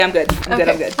I'm good.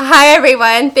 I'm good. Hi,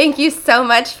 everyone. Thank you so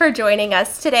much for joining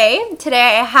us today.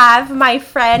 Today, I have my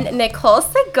friend Nicole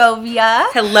Segovia.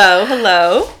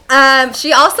 Hello.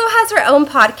 She also has her own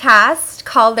podcast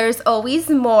called There's Always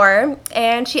More,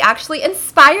 and she actually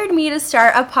inspired me to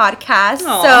start a podcast.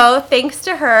 Aww. So thanks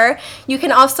to her. You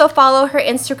can also follow her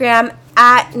Instagram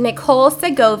at Nicole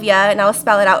Segovia, and I'll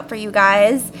spell it out for you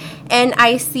guys.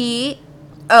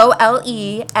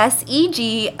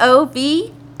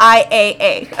 NICOLESEGOVIAA.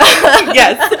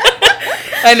 Yes.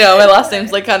 I know, my last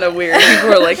name's like kind of weird.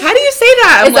 People are like, how do you say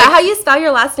that? Is that how you spell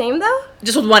your last name though?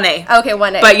 Just with one A. Okay,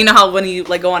 one A. But you know how when you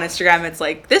like go on Instagram, it's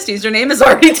like, this username is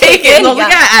already taken. So I was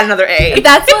like, add another A.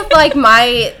 That's with like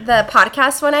the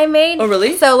podcast one I made. Oh,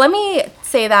 really? So let me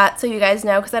say that so you guys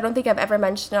know, because I don't think I've ever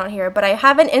mentioned it on here, but I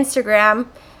have an Instagram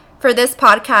for this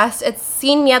podcast. It's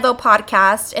Sin Miedo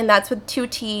Podcast, and that's with 2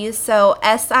 T's. So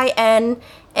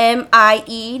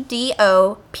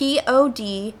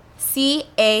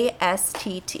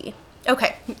SINMIEDOPODCASTT.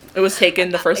 Okay. It was taken,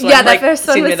 the first one. Yeah, the first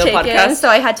one was taken, podcast. So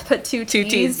I had to put 2 T's. 2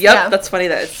 T's. Yep, yeah. That's funny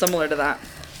that it's similar to that.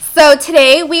 So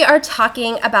today we are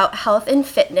talking about health and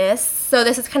fitness. So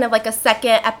this is kind of like a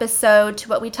second episode to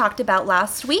what we talked about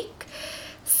last week.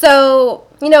 So,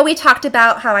 we talked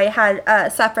about how I had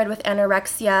suffered with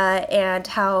anorexia and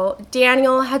how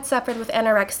Daniel had suffered with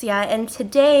anorexia. And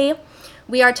today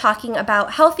we are talking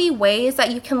about healthy ways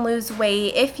that you can lose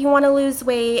weight if you want to lose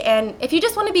weight, and if you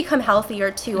just want to become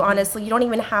healthier too. Honestly, you don't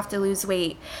even have to lose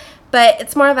weight, but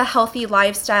it's more of a healthy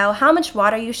lifestyle. How much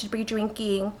water you should be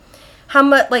drinking, how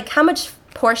much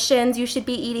portions you should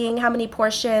be eating, how many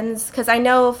portions, because I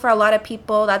know for a lot of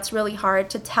people that's really hard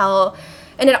to tell,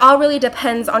 and it all really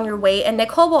depends on your weight, and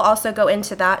Nicole will also go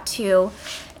into that too,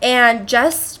 and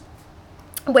just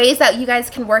ways that you guys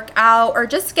can work out or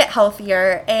just get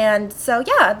healthier. And so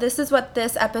this is what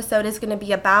this episode is going to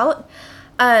be about.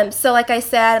 So like I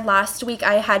said, last week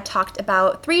I had talked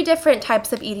about 3 different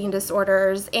types of eating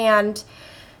disorders, and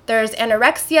there's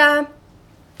anorexia,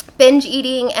 binge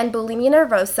eating, and bulimia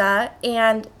nervosa.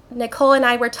 And Nicole and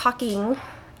I were talking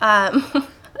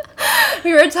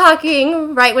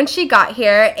right when she got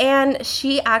here, and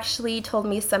she actually told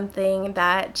me something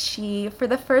that she, for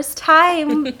the first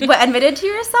time, admitted to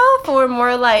yourself, or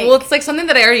more like... Well, it's like something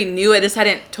that I already knew. I just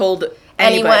hadn't told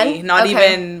anybody. Anyone? Not Okay.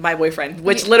 even my boyfriend,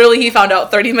 which literally he found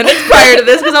out 30 minutes prior to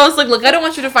this, because I was like, look, I don't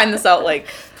want you to find this out, like,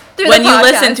 Through when the you podcast,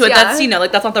 listen to it, yeah.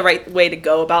 that's, that's not the right way to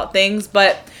go about things.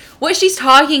 But what she's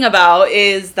talking about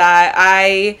is that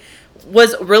I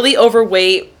was really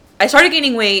overweight. I started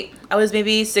gaining weight. I was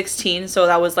maybe 16, so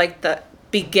that was like the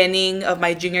beginning of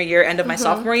my junior year, end of my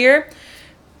sophomore year.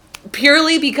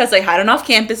 Purely because I had an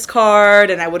off-campus card,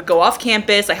 and I would go off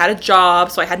campus. I had a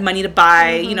job, so I had money to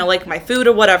buy, like my food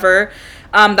or whatever.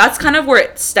 That's kind of where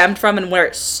it stemmed from and where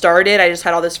it started. I just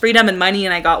had all this freedom and money,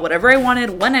 and I got whatever I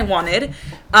wanted when I wanted.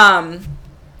 But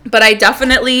I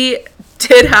definitely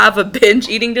did have a binge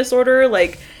eating disorder.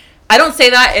 Like, I don't say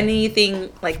that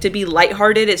anything like to be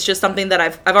lighthearted. It's just something that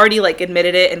I've already like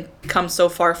admitted it and come so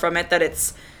far from it that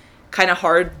it's kind of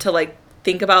hard to like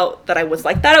think about that I was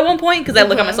like that at one point, because I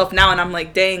look at myself now and I'm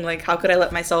like, dang, like how could I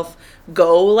let myself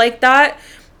go like that?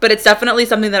 But it's definitely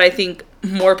something that I think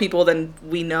more people than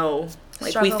we know, like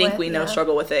struggle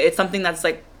struggle with it. It's something that's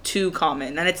like too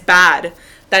common, and it's bad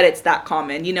that it's that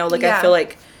common. I feel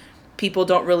like people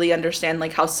don't really understand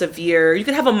like how severe you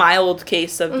could have a mild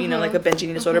case of like a binge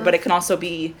eating disorder, but it can also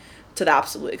be to the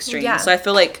absolute extreme. Yeah. So I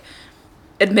feel like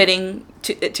admitting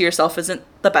it to yourself isn't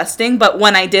the best thing, but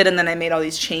when I did, and then I made all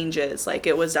these changes, like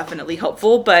it was definitely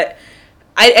helpful. But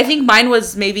I think mine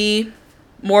was maybe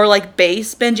more like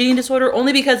base binge eating disorder,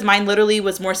 only because mine literally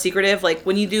was more secretive. Like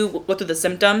when you do go through the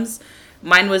symptoms,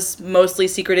 mine was mostly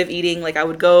secretive eating. Like I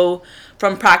would go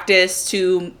from practice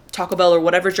to Taco Bell or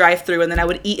whatever drive-through, and then I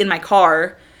would eat in my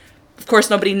car. Of course,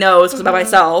 nobody knows because I'm by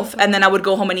myself. And then I would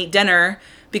go home and eat dinner,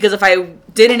 because if I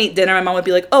didn't eat dinner, my mom would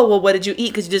be like, oh, well, what did you eat?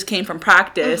 Because you just came from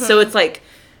practice. So it's like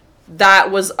that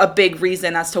was a big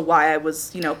reason as to why I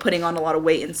was, putting on a lot of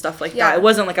weight and stuff like that. It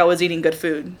wasn't like I was eating good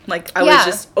food. Like I was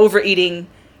just overeating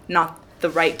not the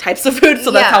right types of food.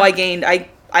 So that's how I gained. I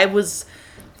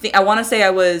want to say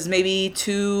I was maybe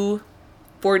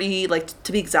 240, like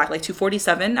to be exact, like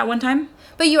 247 at one time.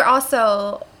 But you were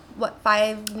also, what,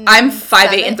 5'... I'm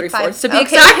 5'8" and 3/4 to be okay.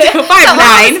 exact.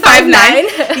 5'9", 5'9".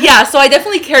 5'9". Yeah, so I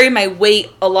definitely carry my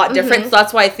weight a lot different. So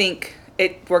that's why I think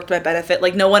it worked to my benefit.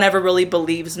 Like no one ever really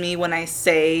believes me when I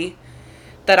say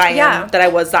that I am, that I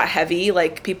was that heavy.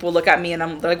 Like, people look at me and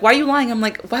they're like, why are you lying? I'm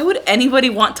like, why would anybody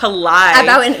want to lie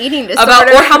about an eating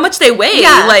disorder? Or how much they weigh.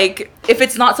 Like, if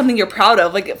it's not something you're proud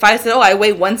of, like, if I said, I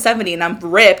weigh 170 and I'm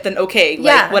ripped, then okay,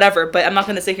 like, whatever. But I'm not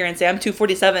going to sit here and say I'm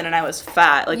 247 and I was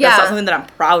fat. Like, that's not something that I'm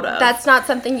proud of. That's not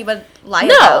something you would lie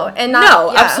about. And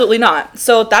no, absolutely not.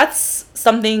 So that's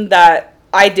something that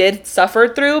I did suffer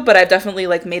through, but I've definitely,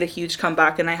 like, made a huge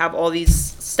comeback, and I have all these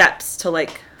steps to,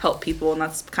 like, help people, and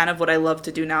that's kind of what I love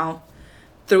to do now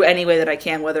through any way that I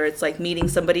can, whether it's, like, meeting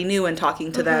somebody new and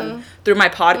talking to them through my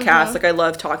podcast. Like, I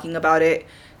love talking about it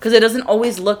because it doesn't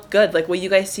always look good. Like, what you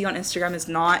guys see on Instagram is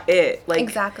not it. Like,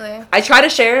 exactly. I try to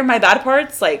share my bad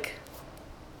parts, like,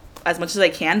 as much as I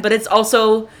can, but it's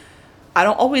also, I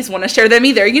don't always want to share them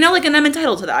either, you know, like, and I'm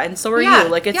entitled to that, and so are you.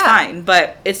 Like, it's fine,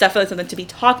 but it's definitely something to be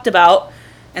talked about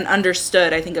and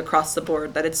understood, I think, across the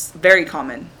board, that it's very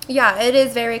common. Yeah, it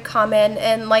is very common.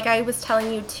 And like I was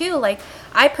telling you too, like,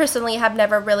 I personally have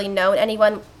never really known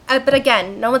anyone, but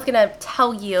again, no one's going to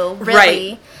tell you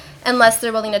really unless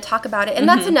they're willing to talk about it. And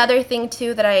that's another thing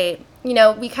too that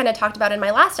we kind of talked about in my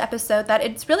last episode, that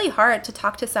it's really hard to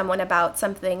talk to someone about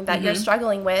something that you're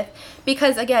struggling with,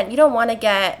 because again, you don't want to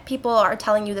get, people are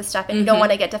telling you this stuff and you don't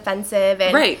want to get defensive,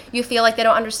 and you feel like they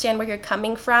don't understand where you're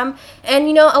coming from. And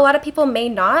a lot of people may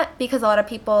not, because a lot of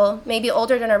people, maybe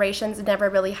older generations, never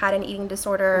really had an eating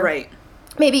disorder.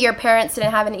 Maybe your parents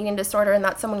didn't have an eating disorder and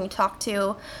that's someone you talk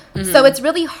to. So it's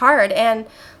really hard. And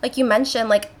like you mentioned,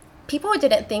 like, people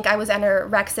didn't think I was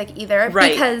anorexic either,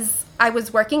 because I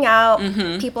was working out.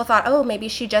 People thought, oh, maybe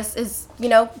she just is,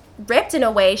 ripped in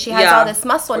a way. She has all this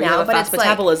muscle now, you have a but fast it's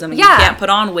metabolism, and you can't put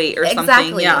on weight or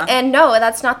something. Yeah. And no,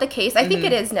 that's not the case. I think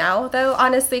it is now, though,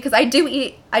 honestly, because I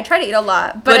try to eat a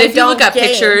lot, but if you look at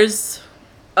pictures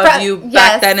of you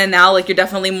back then and now, like, you're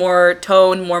definitely more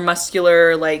toned, more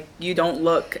muscular. Like, you don't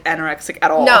look anorexic at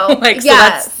all. No, like, so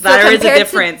there is a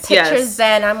difference. To pictures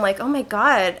then, I'm like, oh my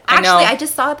god. Actually, I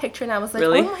just saw a picture and I was like,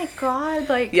 oh my god,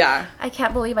 like, I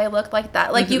can't believe I looked like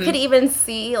that. Like, you could even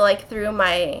see, like, through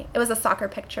it was a soccer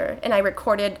picture, and I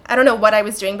recorded, I don't know what I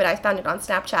was doing, but I found it on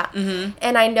Snapchat,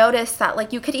 and I noticed that,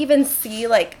 like, you could even see,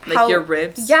 like how your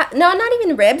ribs. Yeah, no, not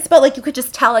even ribs, but like you could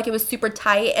just tell, like, it was super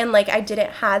tight, and like I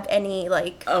didn't have any,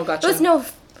 like, oh, gotcha. There was no,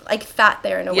 like, fat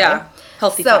there in a way.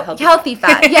 Healthy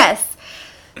fat, yes.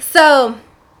 So,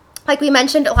 like we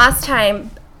mentioned last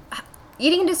time,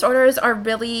 eating disorders are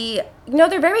really,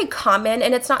 they're very common,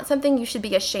 and it's not something you should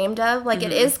be ashamed of. Like,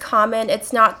 it is common.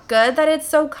 It's not good that it's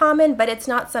so common, but it's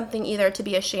not something either to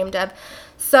be ashamed of.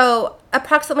 So,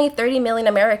 approximately 30 million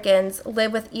Americans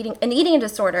live with an eating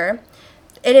disorder.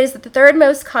 It is the third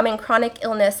most common chronic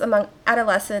illness among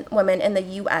adolescent women in the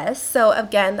U.S. So,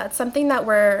 again, that's something that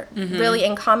we're really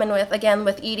in common with, again,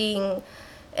 with eating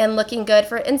and looking good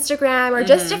for Instagram, or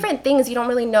just different things. You don't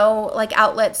really know, like,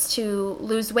 outlets to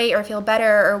lose weight or feel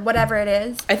better or whatever it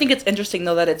is. I think it's interesting,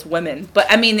 though, that it's women. But,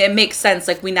 I mean, it makes sense.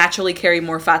 Like, we naturally carry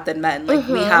more fat than men. Like,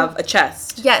 we have a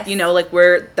chest. Yes. Like,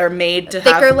 they're made to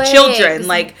thicker have legs, children.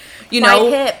 Like,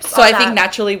 wide hips, so I think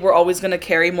naturally we're always going to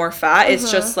carry more fat.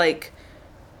 It's just, like,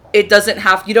 it doesn't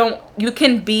have, you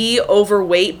can be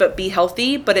overweight but be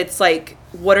healthy, but it's like,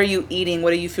 what are you eating?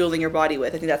 What are you fueling your body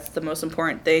with? I think that's the most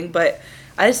important thing. But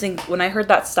I just think when I heard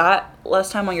that stat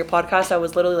last time on your podcast, I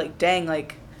was literally like, dang,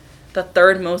 like, the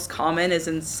third most common is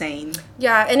insane.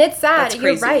 Yeah, and it's sad.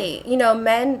 You're right.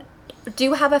 Men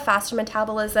do have a faster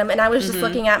metabolism, and I was just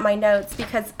looking at my notes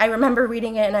because I remember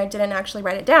reading it and I didn't actually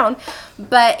write it down,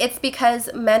 but it's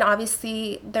because men,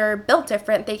 obviously, they're built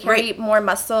different. They carry more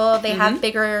muscle, they have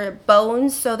bigger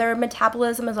bones, so their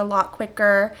metabolism is a lot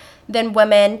quicker than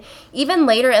women. Even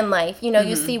later in life,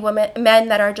 you see men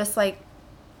that are just like,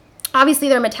 obviously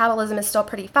their metabolism is still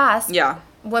pretty fast.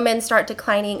 Women start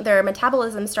declining, their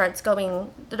metabolism starts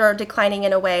declining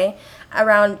in a way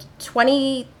around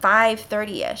 25,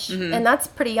 30-ish. And that's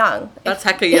pretty young. That's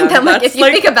hecka young. If you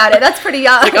think about it, that's pretty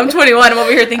young. Like, I'm 21, I'm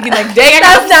over here thinking, like, dang, I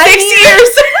got 6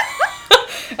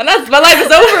 years. And my life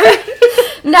is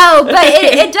over. No, but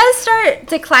it does start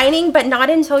declining, but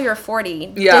not until you're 40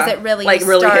 does it really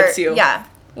really hits you. Yeah.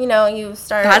 You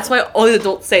start... That's why all the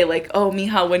adults say, like, oh,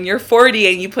 mija, when you're 40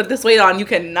 and you put this weight on, you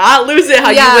cannot lose it how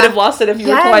you would have lost it if you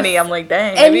were 20. I'm like,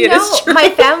 dang, and maybe it is true. My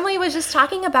family was just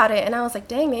talking about it, and I was like,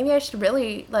 dang, maybe I should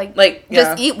really,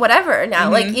 just eat whatever now.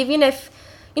 Like, even if,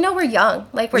 we're young.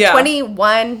 Like, we're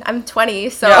 21, I'm 20,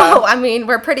 so, I mean,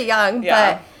 we're pretty young.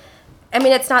 But, I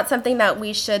mean, it's not something that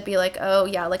we should be like, oh,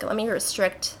 yeah, like, let me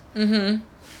restrict...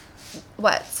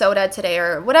 soda today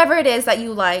or whatever it is that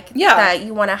you like, that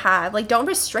you want to have. Like, don't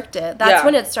restrict it. That's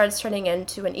when it starts turning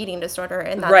into an eating disorder,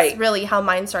 and that's really how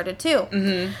mine started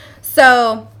too.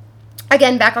 So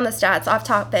Again, back on the stats, off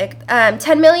topic.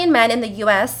 10 million men in the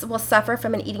U.S. will suffer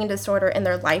from an eating disorder in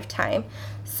their lifetime.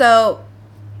 So,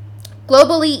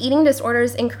 globally, eating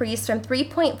disorders increased from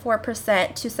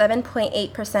 3.4% to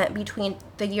 7.8% between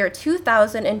the year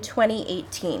 2000 and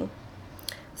 2018.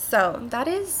 So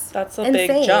that's a insane.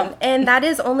 Big jump. And that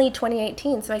is only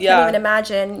 2018, so I can't even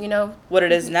imagine, what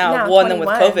it is now. Well, and then with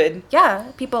COVID.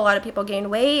 Yeah, a lot of people gained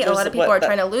weight. A lot of people are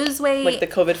trying to lose weight. Like the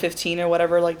COVID-15 or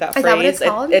whatever, like that phrase. Is that what it's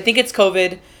called? I think it's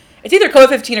COVID. It's either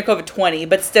COVID-15 or COVID-20,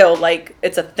 but still, like,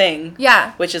 it's a thing.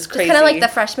 Yeah. Which is crazy. It's kind of like the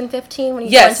freshman 15 when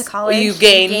you go into college. You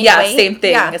gain weight. Same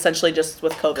thing, essentially, just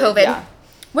with COVID. Yeah.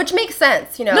 Which makes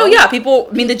sense, No, yeah, people,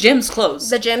 the gym's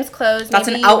closed. The gym's closed. That's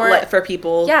an outlet for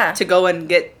people to go and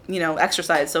get,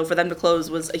 exercise. So for them to close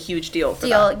was a huge deal for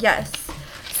them. Yes.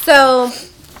 So,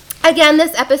 again,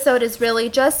 this episode is really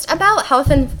just about health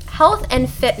and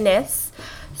fitness.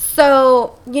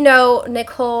 So,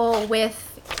 Nicole, do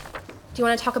you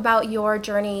want to talk about your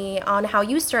journey on how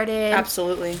you started?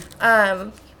 Absolutely.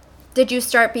 Did you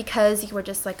start because you were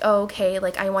just like, oh, okay,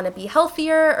 like I want to be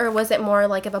healthier, or was it more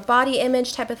like of a body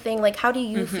image type of thing? Like, how do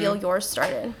you feel yours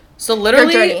started? So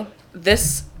literally,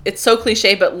 it's so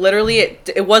cliche, but literally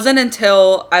it wasn't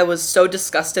until I was so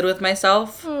disgusted with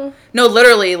myself. No,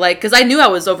 literally, like, because I knew I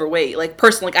was overweight. Like,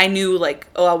 personally, like, I knew, like,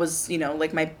 oh, I was,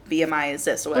 like, my BMI is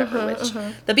this or whatever, which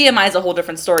the BMI is a whole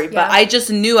different story. But I just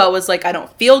knew I was like, I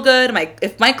don't feel good.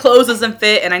 If my clothes doesn't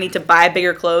fit and I need to buy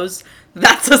bigger clothes,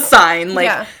 that's a sign.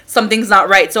 Like, something's not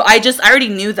right. So I already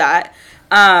knew that.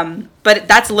 But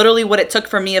that's literally what it took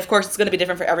for me. Of course, it's going to be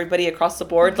different for everybody across the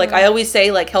board. Like, I always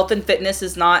say, like, health and fitness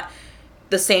is not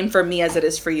the same for me as it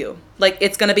is for you. Like,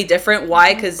 it's going to be different.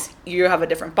 Why? Because you have a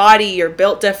different body, you're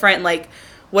built different. Like,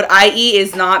 what I eat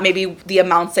is not maybe the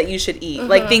amounts that you should eat.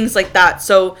 Like, things like that.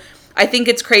 So I think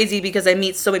it's crazy because I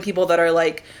meet so many people that are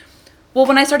like, well,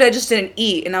 when I started, I just didn't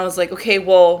eat. And I was like, okay,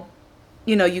 well,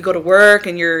 you go to work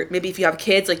and maybe if you have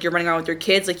kids, like, you're running around with your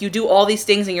kids, like, you do all these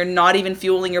things and you're not even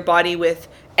fueling your body with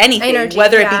anything, energy,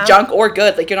 whether it be junk or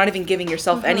good. Like, you're not even giving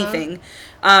yourself anything.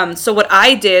 So what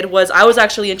I did was I was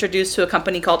actually introduced to a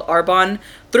company called Arbonne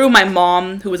through my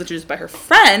mom, who was introduced by her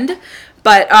friend.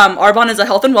 But Arbonne is a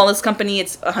health and wellness company.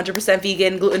 It's 100%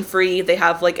 vegan, gluten-free. They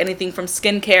have, like, anything from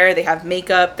skincare. They have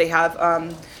makeup. They have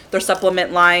their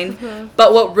supplement line.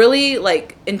 But what really,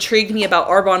 like, intrigued me about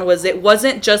Arbonne was it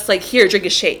wasn't just, like, here, drink a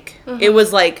shake. It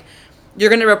was, like, you're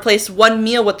going to replace one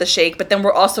meal with the shake, but then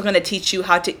we're also going to teach you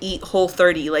how to eat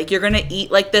Whole30. Like, you're going to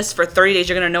eat like this for 30 days.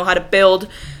 You're going to know how to build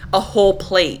a whole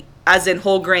plate, as in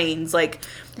whole grains, like,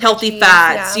 healthy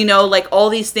fats, like, all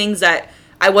these things that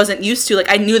I wasn't used to. Like,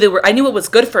 I knew it was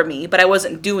good for me, but I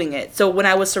wasn't doing it. So when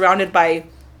I was surrounded by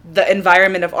the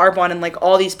environment of Arbonne and, like,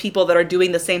 all these people that are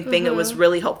doing the same thing, it was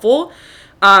really helpful.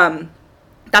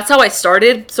 That's how I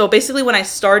started. So basically when I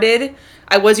started,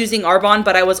 I was using Arbonne,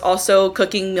 but I was also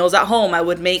cooking meals at home.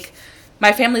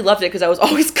 My family loved it because I was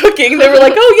always cooking. They were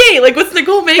like, oh, yay, like, what's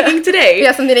Nicole making today? You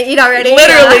have something to eat already.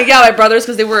 Literally, my brothers,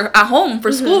 because they were at home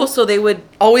for school, so they would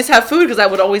always have food because I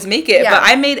would always make it. But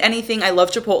I made anything. I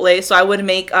love Chipotle, so I would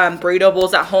make burrito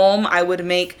bowls at home. I would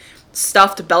make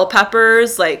stuffed bell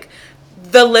peppers. Like,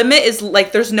 the limit is,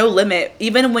 like, there's no limit.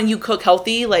 Even when you cook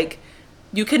healthy, like,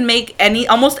 you can make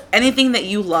almost anything that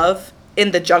you love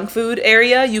in the junk food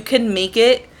area. You can make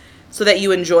it so that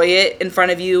you enjoy it in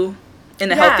front of you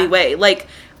in a healthy way. Like,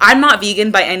 I'm not vegan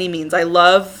by any means. I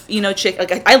love, chicken.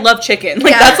 Like, I love chicken.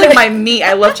 Like, that's, like, my meat.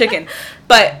 I love chicken.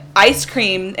 But ice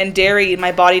cream and dairy,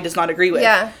 my body does not agree with.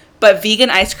 Yeah. But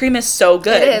vegan ice cream is so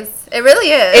good. It is. It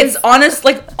really is.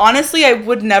 It's honestly, I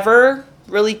would never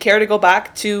really care to go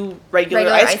back to regular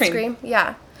ice cream.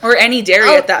 Yeah. Or any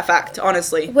dairy at that fact,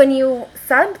 honestly. When you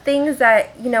said things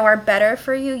that, are better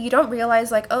for you, you don't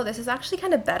realize, like, oh, this is actually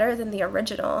kind of better than the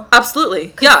original.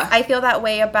 Absolutely. Yeah. I feel that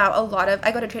way about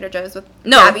I go to Trader Joe's with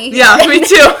Gabby. Yeah, me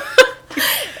too.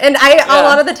 And a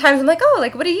lot of the times I'm like, oh,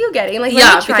 like, what are you getting? Like,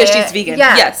 let me try because she's vegan.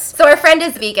 Yeah. Yes. So our friend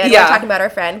is vegan. We're talking about our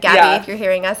friend, Gabby, if you're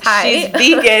hearing us. Hi. She's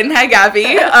vegan. Hi,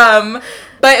 Gabby.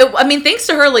 But, thanks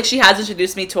to her, like, she has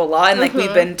introduced me to a lot. And, like,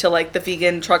 we've been to, like, the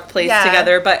vegan truck place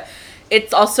together. But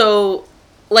it's also,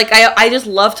 like, I just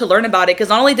love to learn about it. Because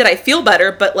not only did I feel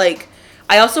better, but, like,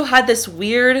 I also had this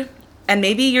weird, and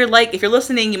maybe you're, like, if you're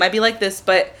listening, you might be like this.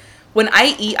 But when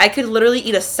I eat, I could literally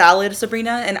eat a salad,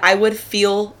 Sabrina, and I would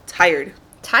feel tired.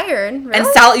 Tired? Really? And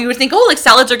salad, you would think, oh, like,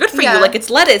 salads are good for you. Like, it's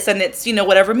lettuce and it's,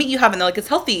 whatever meat you have. And they're like, it's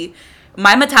healthy.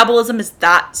 My metabolism is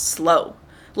that slow.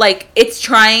 Like, it's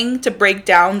trying to break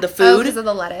down the food. Oh, because of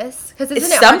the lettuce? Because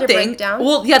isn't it hard to break down?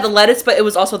 Well, yeah, the lettuce, but it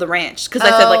was also the ranch. Because I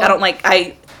said, like, I don't like,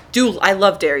 I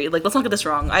love dairy. Like, let's not get this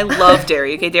wrong. I love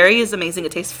dairy. Okay, dairy is amazing.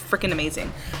 It tastes freaking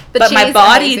amazing. But my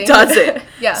body doesn't.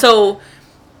 Yeah. So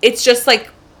it's just like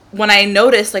when I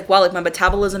notice, like, wow, like my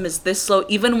metabolism is this slow.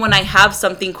 Even when I have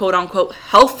something quote unquote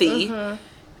healthy,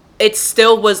 it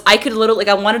still was. I could literally,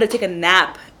 like, I wanted to take a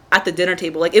nap at the dinner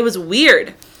table. Like, it was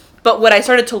weird. But what I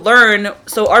started to learn,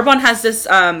 so Arbonne has this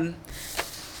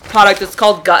product. It's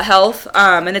called Gut Health,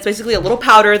 and it's basically a little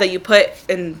powder that you put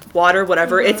in water,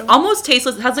 whatever. It's almost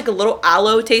tasteless. It has like a little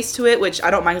aloe taste to it, which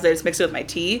I don't mind because I just mix it with my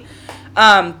tea.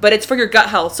 But it's for your gut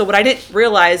health. So what I didn't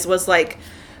realize was like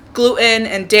gluten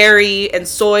and dairy and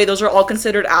soy, those are all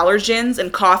considered allergens,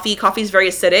 and coffee is very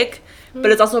acidic. But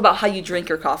it's also about how you drink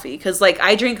your coffee. Because, like,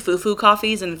 I drink foo-foo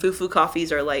coffees, and foo-foo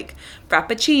coffees are, like,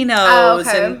 frappuccinos.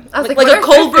 And, like a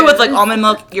cold brew with, like, almond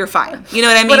milk, you're fine. You know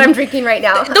what I mean? What I'm drinking right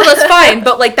now. No, that's fine.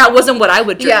 But, like, that wasn't what I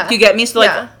would drink. Yeah. You get me? So,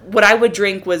 like, what I would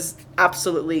drink was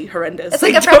absolutely horrendous. It's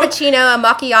like a frappuccino, a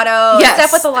macchiato,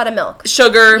 stuff with a lot of milk.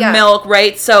 Sugar, milk,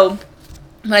 right? So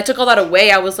when I took all that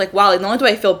away, I was like, wow, like, not only do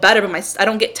I feel better, but I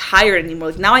don't get tired anymore.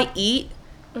 Like, now I eat.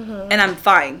 And I'm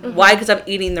fine. Why? Because I'm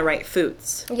eating the right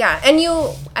foods. Yeah. And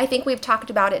I think we've talked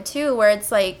about it too, where it's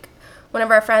like, one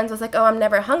of our friends was like, oh, I'm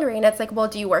never hungry. And it's like, well,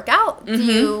 do you work out? Do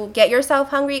you get yourself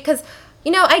hungry? Because,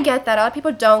 you know, I get that. A lot of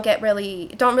people don't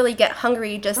really get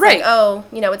hungry just like, oh,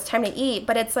 you know, it's time to eat.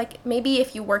 But it's like, maybe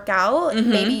if you work out,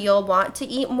 maybe you'll want to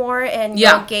eat more and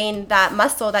you'll gain that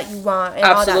muscle that you want and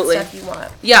all that stuff you want.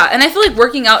 Yeah. And I feel like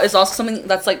working out is also something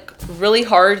that's like really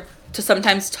hard to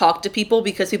sometimes talk to people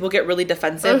because people get really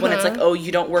defensive when it's like, oh, you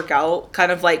don't work out.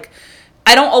 Kind of like,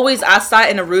 I don't always ask that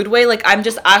in a rude way. Like, I'm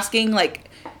just asking, like,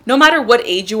 no matter what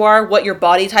age you are, what your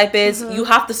body type is, you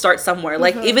have to start somewhere.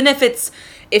 Like, even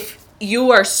if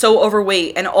you are so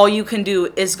overweight and all you can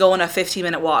do is go on a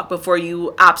 15-minute walk before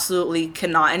you absolutely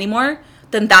cannot anymore,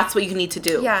 then that's what you need to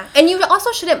do. Yeah. And you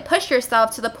also shouldn't push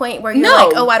yourself to the point where you're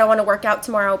like, oh, I don't want to work out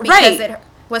tomorrow because it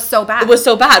was so bad. It was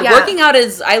so bad. Yeah. Working out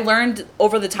is, I learned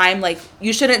over the time, like,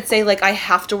 you shouldn't say, like, I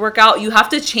have to work out. You have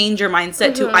to change your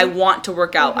mindset to, I want to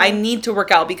work out. I need to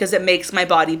work out because it makes my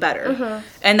body better.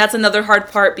 And that's another hard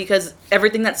part because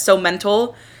everything that's so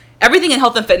mental, everything in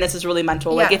health and fitness is really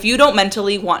mental. Like, if you don't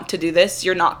mentally want to do this,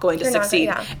 you're not going to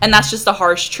succeed. And that's just the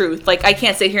harsh truth. Like, I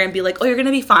can't sit here and be like, oh, you're going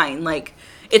to be fine. Like,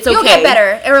 it's okay. You'll get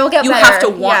better. It will get better. You have to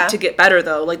want to get better,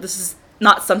 though. Like, this is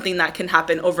not something that can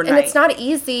happen overnight. And it's not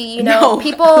easy, you know.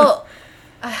 People,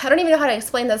 I don't even know how to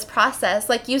explain this process.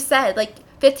 Like you said, like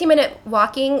 15-minute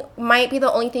walking might be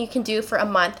the only thing you can do for a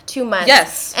month, 2 months.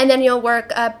 Yes. And then you'll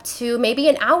work up to maybe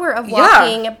an hour of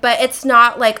walking, but it's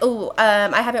not like, oh,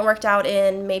 I haven't worked out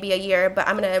in maybe a year, but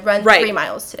I'm going to run 3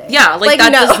 miles today. Yeah, like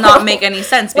that does not make any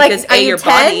sense because like, your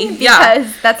body,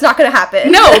 because that's not going to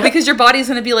happen. No, because your body's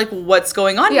going to be like, what's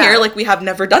going on here? Like, we have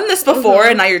never done this before,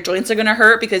 and now your joints are going to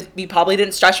hurt because you probably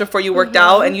didn't stretch before you worked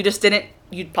out, and you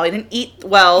probably didn't eat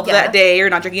well that day. You're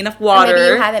not drinking enough water. Or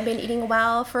maybe you haven't been eating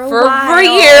well for a while. For a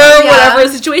year, whatever the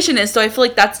situation is. So I feel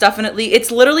like that's definitely,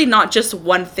 it's literally not just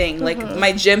one thing. Like,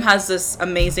 my gym has this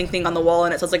amazing thing on the wall,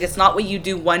 and it says, like, it's not what you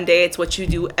do one day, it's what you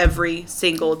do every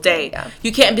single day. Yeah.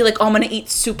 You can't be like, oh, I'm going to eat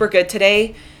super good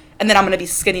today, and then I'm going to be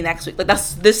skinny next week. Like,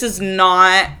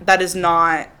 that is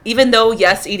not, even though,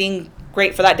 yes, eating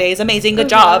great for that day is amazing, good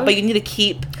job, but you need to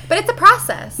keep. But it's a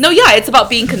process. No, yeah, it's about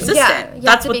being consistent. Yeah, you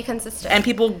have to be consistent. And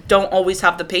people don't always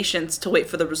have the patience to wait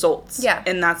for the results. Yeah.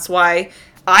 And that's why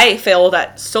I failed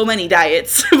at so many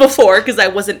diets before, because I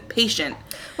wasn't patient.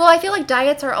 Well, I feel like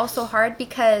diets are also hard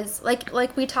because,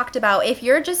 like we talked about, if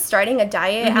you're just starting a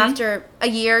diet after a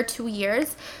year, 2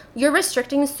 years, you're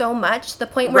restricting so much to the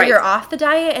point where you're off the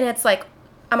diet, and it's like,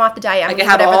 I'm off the diet. I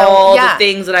have all the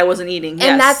things that I wasn't eating.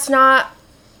 And that's not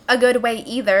a good way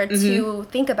either to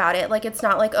think about it. Like, it's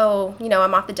not like, oh, you know,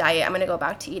 I'm off the diet, I'm going to go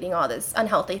back to eating all this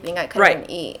unhealthy thing I couldn't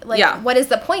eat. Like, what is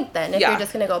the point then if you're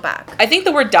just going to go back? I think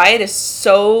the word diet is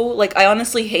so, like, I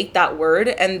honestly hate that word,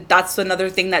 and that's another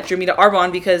thing that drew me to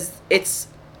Arbonne because it's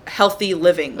healthy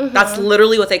living. That's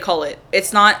literally what they call it.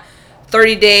 It's not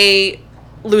 30-day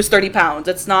lose 30 pounds.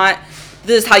 It's not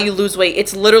this is how you lose weight.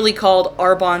 It's literally called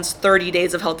Arbonne's 30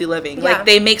 days of healthy living. Like,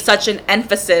 they make such an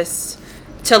emphasis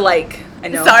to, like, I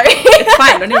know. Sorry. It's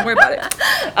fine. Don't even worry about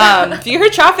it. If you hear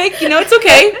traffic, you know, it's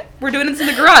okay. We're doing this in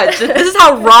the garage. This is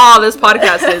how raw this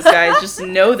podcast is, guys. Just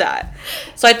know that.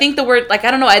 So I think the word, like,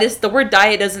 I don't know, the word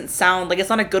diet doesn't sound, like, it's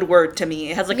not a good word to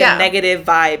me. It has, like, a negative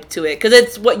vibe to it. Because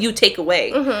it's what you take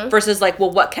away versus, like,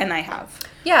 well, what can I have?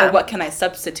 Yeah. Or what can I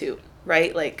substitute,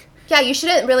 right? Like. Yeah, you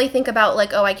shouldn't really think about,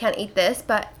 like, oh, I can't eat this,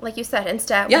 but like you said,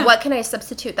 instead, what can I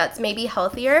substitute that's maybe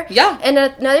healthier? Yeah. And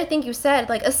another thing you said,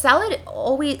 like, a salad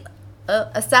always,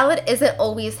 a salad isn't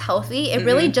always healthy. It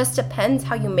really just depends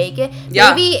how you make it.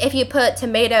 Yeah. Maybe if you put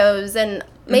tomatoes and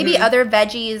maybe other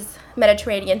veggies,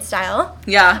 Mediterranean style.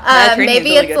 Yeah, maybe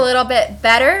really it's good. a little bit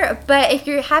better. But if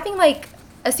you're having like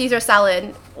a Caesar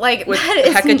salad, like with that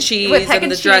is heck of cheese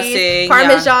and the dressing,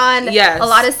 Parmesan, yes. a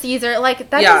lot of Caesar, like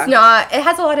that is not. It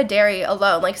has a lot of dairy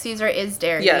alone. Like Caesar is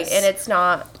dairy, and it's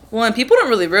not. Well, and people don't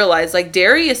really realize, like,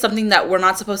 dairy is something that we're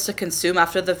not supposed to consume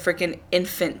after the freaking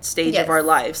infant stage of our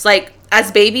lives. Like, as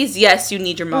babies, yes, you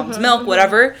need your mom's milk,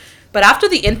 whatever. But after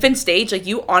the infant stage, like,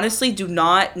 you honestly do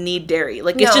not need dairy.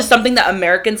 Like, it's just something that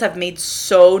Americans have made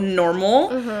so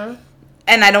normal.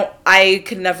 And I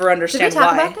could never understand why. Did we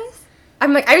talk about this?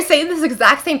 I'm like, I was saying this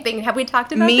exact same thing. Have we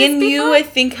talked about this Me and before? you, I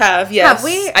think, have, yes. Have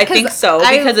we? I think so.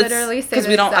 Because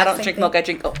I don't drink thing. milk, I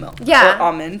drink oat milk. Yeah. Or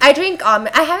almond. I drink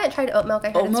almond. I haven't tried oat milk. I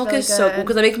heard Oat milk is so cool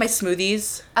because I make my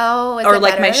smoothies. Oh, is or it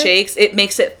like better? my shakes. It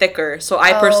makes it thicker. So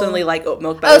I personally like oat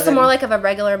milk better. Oh, so more like of a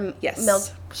regular milk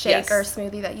shake or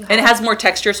smoothie that you have. And it has more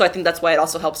texture, so I think that's why it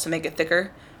also helps to make it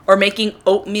thicker. Or making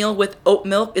oatmeal with oat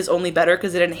milk is only better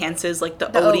because it enhances like the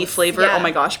oaty flavor. Yeah. Oh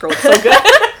my gosh, girl, it's so good.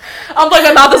 I'm like,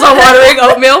 my mouth is all watering.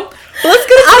 Oatmeal. But let's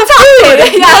get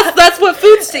into food. Yeah, that's what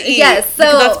foods to eat. Yes, so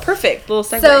that's perfect. Little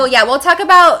segue. So yeah, we'll talk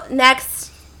about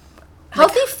next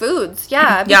healthy foods.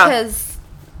 Yeah, because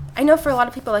I know for a lot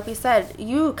of people, like we said,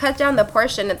 you cut down the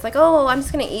portion. It's like, oh, well, I'm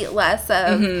just gonna eat less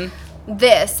of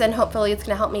this, and hopefully it's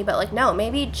gonna help me. But like, no,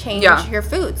 maybe change your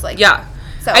foods. Like,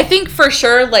 So I think for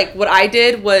sure, like what I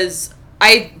did was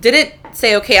I didn't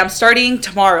say, okay, I'm starting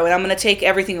tomorrow and I'm going to take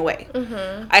everything away.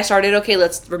 I started, okay,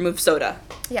 let's remove soda.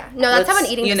 Yeah. No, that's how an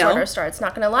eating disorder starts.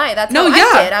 Not going to lie. That's how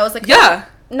I did. I was like, I'm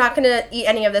not going to eat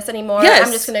any of this anymore. Yes.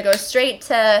 I'm just going to go straight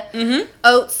to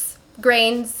oats,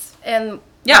 grains, and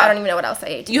I don't even know what else I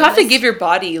ate. You have to give your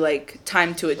body, like,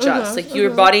 time to adjust. Like,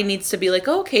 your body needs to be like,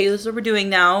 oh, okay, this is what we're doing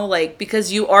now. Like,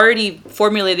 because you already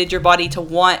formulated your body to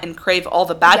want and crave all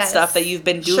the bad stuff that you've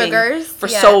been doing for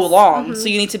so long. So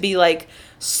you need to be, like,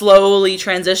 slowly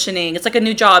transitioning. It's like a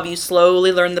new job. You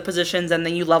slowly learn the positions and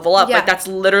then you level up. Like, that's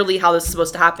literally how this is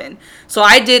supposed to happen. So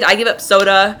I gave up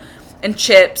soda and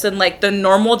chips and, like, the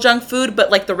normal junk food, but,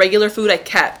 like, the regular food I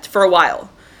kept for a while.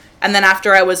 And then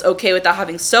after I was okay without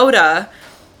having soda,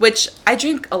 which I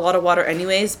drink a lot of water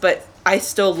anyways, but I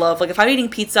still love, like, if I'm eating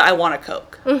pizza, I want a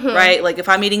Coke, right? Like, if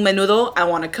I'm eating menudo, I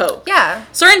want a Coke. Yeah.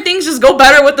 Certain things just go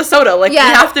better with the soda. Like, we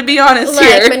have to be honest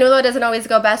here. Like, menudo doesn't always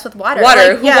go best with water.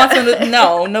 Water. Like, who wants menudo?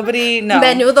 No, nobody, no.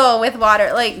 Menudo with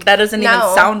water. Like, that doesn't even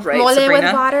sound right, Mole Sabrina.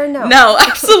 with water? No. No,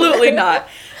 absolutely not.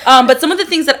 But some of the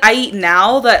things that I eat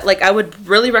now that, like, I would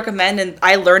really recommend and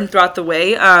I learned throughout the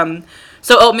way.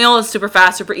 So oatmeal is super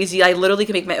fast, super easy. I literally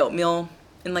can make my oatmeal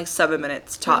in like 7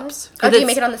 minutes tops. Oh, do you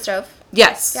make it on the stove?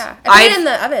 Yes. Yeah. I put it in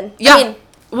the oven. Yeah. I mean,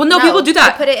 well, no, people do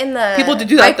that. I put it in the people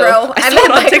do that though. I mean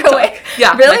microwave.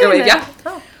 Yeah, really? Microwave. Yeah.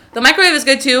 Oh. The microwave is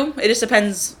good too. It just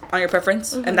depends on your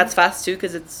preference, and that's fast too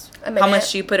because it's how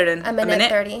much do you put it in? A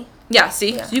minute 30. Yeah.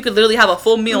 See, so you could literally have a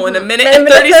full meal in a minute and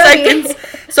 30 seconds.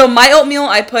 So my oatmeal,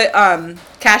 I put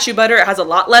cashew butter. It has a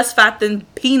lot less fat than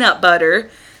peanut butter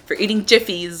for eating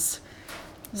Jiffies.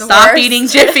 Stop eating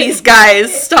Jiffies,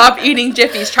 guys. Stop eating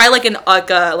Jiffies. Try like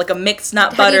a mixed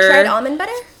nut butter. Have you tried almond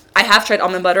butter? I have tried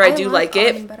almond butter. I do like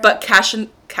it, but cashew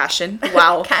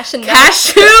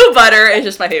butter is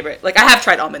just my favorite. Like, I have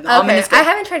tried almond. Okay. Almond is good. I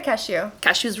haven't tried cashew.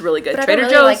 Cashew is really good. But Trader I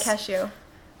don't really Joe's. like cashew.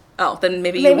 Oh, then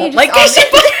maybe you won't like cashew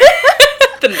butter.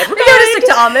 Then never mind. We gotta stick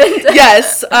to almond.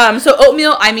 Yes. So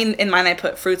oatmeal. I mean, in mine I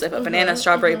put fruits. I put banana,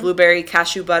 strawberry, blueberry,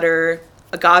 cashew butter,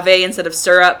 agave instead of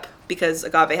syrup because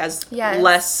agave has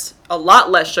a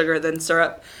lot less sugar than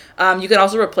syrup. You can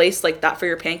also replace like that for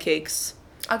your pancakes.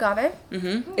 Agave?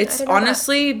 It's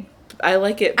honestly, I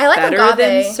like it better agave.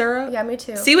 than syrup. Yeah, me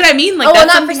too. See what I mean? Like,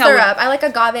 that's not for syrup. I like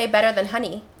agave better than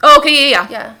honey. Oh, okay, yeah.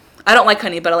 Yeah. I don't like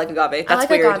honey, but I like agave. That's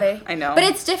weird. Agave. I know. But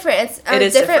it's different. It's a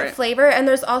different flavor, and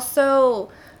there's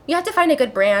also, you have to find a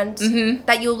good brand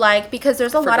that you like because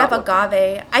there's a lot of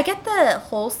agave. I get the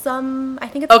wholesome, I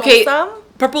think it's wholesome.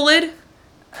 Purple lid?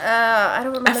 I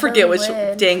don't remember. I forget which.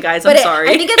 Dang, guys, but I'm sorry.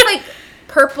 I think it's like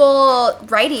purple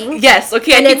writing. Yes,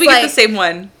 okay, I think we get the same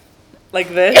one. Like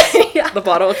this? The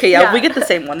bottle? Okay, yeah, we get the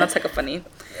same one. That's like a funny.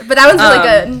 But that one's really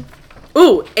good.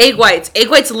 Ooh, egg whites. Egg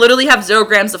whites literally have 0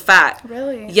 grams of fat.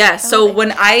 Really? Yes, so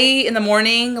when in the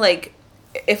morning, like,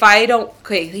 if I don't,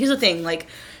 okay, here's the thing, like,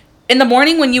 in the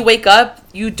morning when you wake up,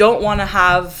 you don't want to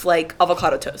have, like,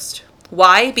 avocado toast.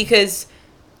 Why? Because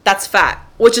that's fat,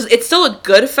 it's still a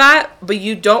good fat, but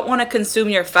you don't want to consume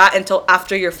your fat until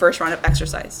after your first round of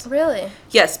exercise. Really?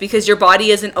 Yes, because your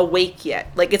body isn't awake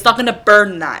yet. Like, it's not going to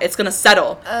burn that. It's going to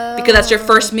settle because that's your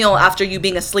first meal after you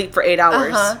being asleep for 8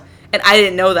 hours. And I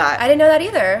didn't know that. I didn't know that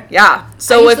either. Yeah.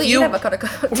 So I if you eat avocado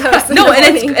toast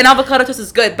and avocado toast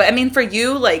is good, but I mean for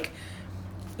you, like,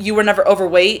 you were never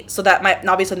overweight, so that might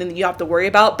not be something that you have to worry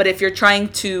about. But if you're trying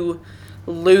to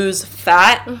lose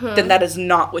fat, then that is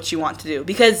not what you want to do.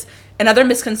 Because another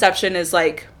misconception is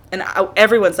like, and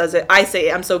everyone says it, I say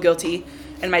it, I'm so guilty,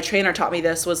 and my trainer taught me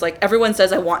this, was like, everyone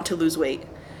says I want to lose weight.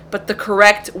 But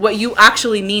what you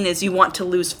actually mean is you want to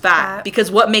lose fat. Because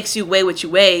what makes you weigh what you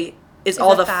weigh is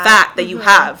all the fat that you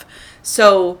have.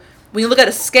 So when you look at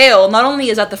a scale, not only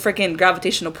is that the freaking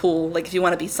gravitational pull, like if you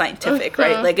want to be scientific,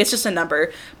 right? Like it's just a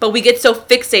number. But we get so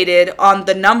fixated on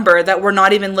the number that we're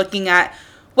not even looking at,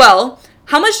 well,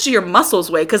 how much do your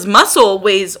muscles weigh? Because muscle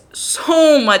weighs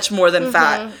so much more than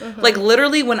fat. Like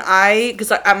literally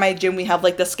because at my gym we have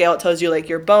like the scale. It tells you like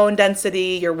your bone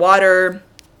density, your water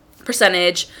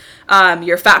percentage,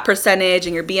 your fat percentage,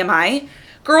 and your BMI.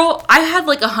 Girl, I had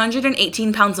like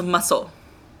 118 pounds of muscle.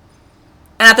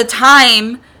 And at the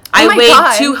time, I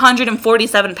weighed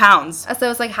 247 pounds. So it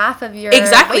was like half of your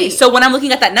Exactly. weight. So when I'm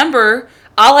looking at that number,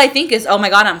 all I think is, oh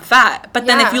my God, I'm fat. But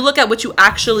then if you look at what you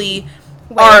actually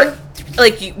are,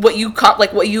 like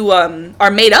what you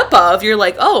are made up of, you're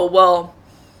like, oh, well,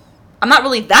 I'm not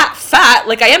really that fat.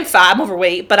 Like I am fat, I'm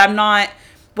overweight, but I'm not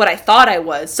what I thought I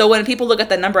was. So when people look at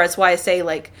that number, that's why I say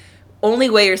like,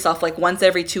 only weigh yourself like once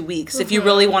every 2 weeks if you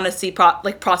really want to see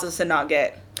process and not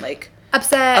get like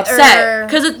upset.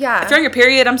 Because if you're on your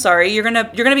period, I'm sorry, you're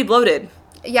gonna be bloated.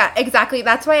 Yeah, exactly.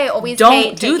 That's why I always don't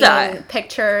hate do that.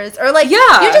 Pictures or like you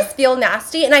just feel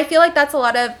nasty, and I feel like that's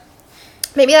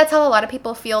maybe that's how a lot of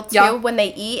people feel too when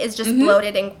they eat, is just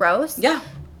bloated and gross. Yeah.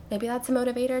 Maybe that's a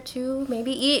motivator to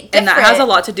maybe eat different. And that has a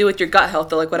lot to do with your gut health,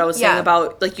 though, like what I was saying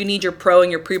about, like, you need your pro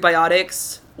and your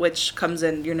prebiotics, which comes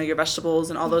in, your vegetables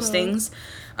and all those things.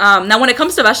 Now, when it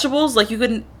comes to vegetables, like,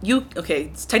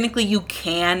 technically you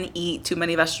can eat too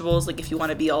many vegetables, like, if you want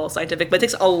to be all scientific, but it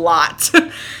takes a lot.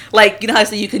 Like, you know how I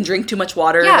say you can drink too much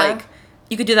water? Yeah. Like,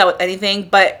 you could do that with anything,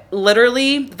 but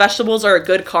literally, vegetables are a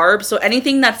good carb, so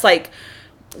anything that's, like,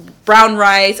 brown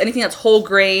rice, anything that's whole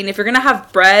grain. If you're gonna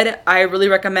have bread, I really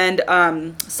recommend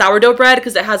sourdough bread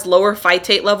because it has lower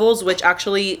phytate levels, which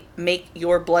actually make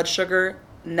your blood sugar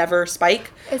never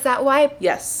spike. Is that why?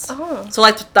 Yes. Oh. So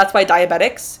like that's why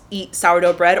diabetics eat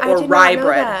sourdough bread or rye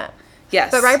bread. That.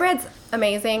 Yes. But rye bread's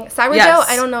amazing. Sourdough,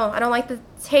 I don't know. I don't like the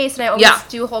taste, and I always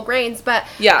do whole grains. But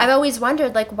I've always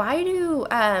wondered, like, why do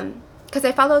because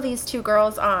I follow these two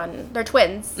girls they're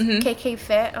twins, KK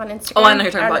Fit on Instagram. Oh, I know who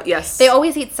you're talking about, yes. They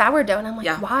always eat sourdough, and I'm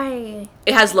like, why?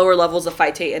 It has lower levels of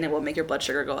phytate, and it will make your blood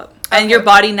sugar go up. Okay. And your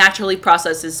body naturally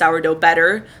processes sourdough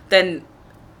better than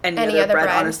any other bread,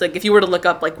 honestly. Like, if you were to look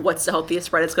up, like, what's the healthiest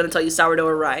bread, it's going to tell you sourdough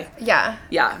or rye. Yeah.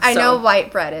 Yeah. I know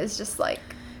white bread is just, like...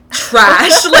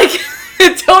 trash. Like...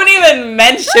 Don't even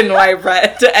mention white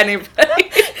bread to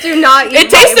anybody. Do not eat it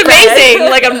tastes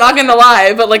amazing. Like, I'm not gonna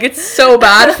lie, but like, it's so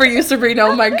bad for you, Sabrina.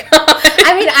 Oh my God.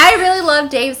 I mean, I really love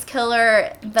Dave's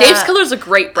Killer. Dave's Killer is a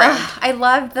great brand. I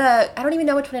love I don't even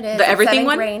know which one it is. The everything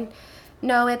one? Grain.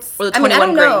 No, it's... Or the 21 I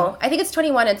don't grain. know. I think it's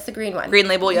 21. It's the green one. Green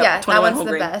label, yeah 21 whole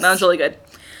grain. Best. That one's really good.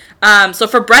 So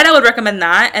for bread, I would recommend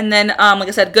that. And then, like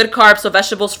I said, good carbs, so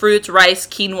vegetables, fruits, rice,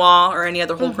 quinoa, or any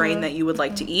other whole grain that you would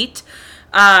like to eat.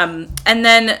 And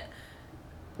then...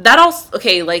 that also,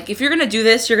 okay, like, if you're going to do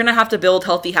this, you're going to have to build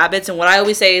healthy habits. And what I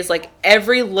always say is, like,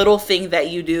 every little thing that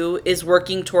you do is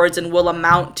working towards and will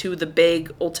amount to the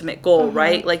big ultimate goal,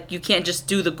 right? Like, you can't just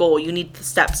do the goal. You need the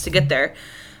steps to get there.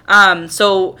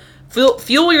 So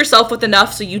fuel yourself with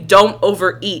enough so you don't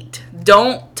overeat.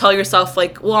 Don't tell yourself,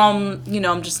 like, well,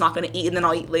 I'm just not going to eat and then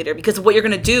I'll eat later. Because what you're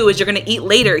going to do is you're going to eat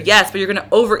later, yes, but you're going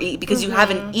to overeat because you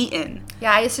haven't eaten.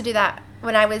 Yeah, I used to do that.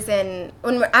 When I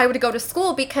would go to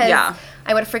school because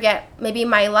I would forget maybe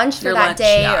my lunch for that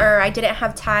day or I didn't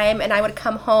have time, and I would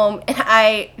come home and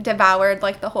I devoured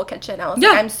like the whole kitchen. I was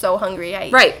like, I'm so hungry.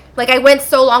 Like, I went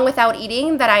so long without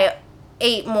eating that I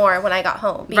ate more when I got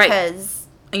home because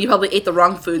and you probably ate the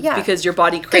wrong foods because your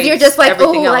body craves you're just like,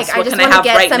 everything else. Like, I just want to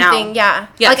get something. Now?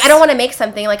 Like, I don't want to make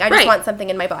something. Like, I just want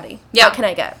something in my body. What can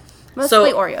I get?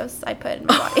 Mostly Oreos I put in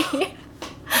my body.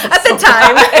 At the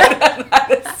time,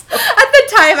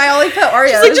 I only put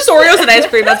Oreos. She's like, just Oreos and ice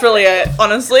cream. That's really it,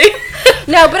 honestly.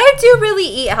 No, but I do really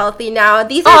eat healthy now.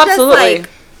 These are just like,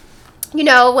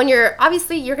 when you're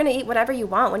going to eat whatever you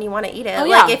want when you want to eat it. Oh,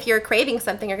 like, if you're craving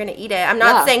something, you're going to eat it. I'm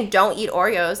not saying don't eat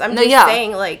Oreos. I'm just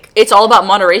saying, like... it's all about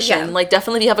moderation. Like,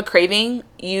 definitely if you have a craving,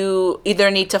 you either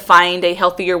need to find a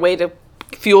healthier way to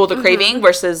fuel the craving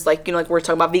versus, like, like we're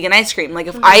talking about vegan ice cream. Like,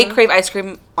 if I crave ice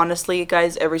cream, honestly,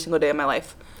 guys, every single day of my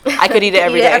life. I could eat it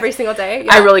every Eat day. it every single day.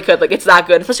 Yeah. I really could. Like, it's that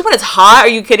good. Especially when it's hot. Are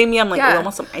you kidding me? I'm like, I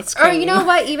want some ice cream. Or you know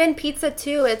what? Even pizza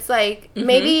too. It's like,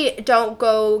 maybe don't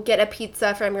go get a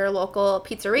pizza from your local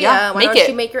pizzeria. Yeah, Why don't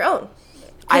you make your own?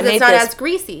 Because it's not as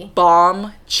greasy.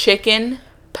 Bomb chicken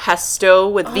pesto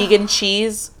with vegan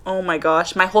cheese. Oh my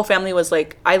gosh. My whole family was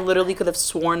like, I literally could have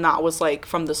sworn that was like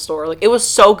from the store. Like, it was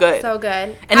so good. So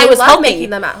good. And it was healthy. Making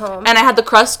them at home. And I had the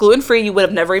crust gluten-free. You would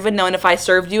have never even known if I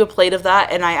served you a plate of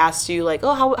that and I asked you like,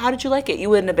 oh, how did you like it? You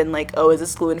wouldn't have been like, oh, is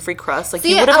this gluten-free crust? Like,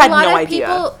 you would have had no idea. A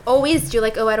lot of people always do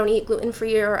like, oh, I don't eat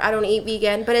gluten-free or I don't eat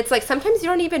vegan. But it's like, sometimes you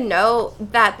don't even know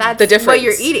that that's the difference. What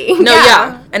you're eating. No,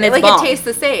 yeah. And it's like, bomb. it tastes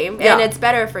the same. Yeah. And it's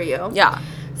better for you. Yeah.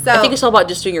 So I think it's all about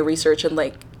just doing your research and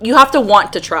like you have to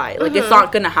want to try. Like it's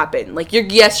not gonna happen. Like you're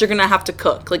gonna have to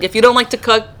cook. Like if you don't like to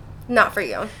cook, not for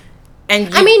you.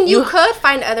 And you could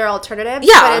find other alternatives.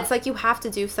 Yeah, but it's like you have to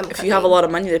do some. If you have a lot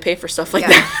of money to pay for stuff like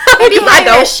that, maybe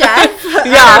hire a chef.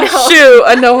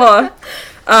 I know,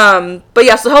 huh? But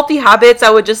yeah, so healthy habits. I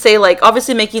would just say like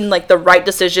obviously making like the right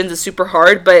decisions is super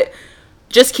hard, but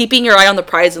just keeping your eye on the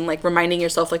prize and like reminding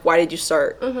yourself like why did you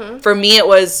start. For me it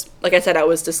was like I said, I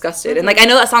was disgusted and like I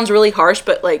know that sounds really harsh,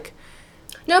 but like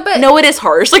no, it is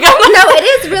harsh. Like no, it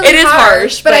is really it is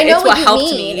harsh, but I know what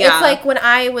you mean. Yeah. It's like when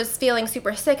I was feeling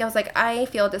super sick, I was like, I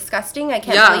feel disgusting. I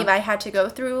can't believe I had to go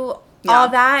through all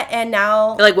that, and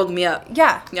now it like woke me up.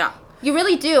 Yeah, you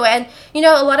really do. And you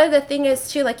know, a lot of the thing is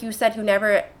too, like you said, you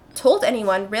never told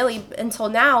anyone really until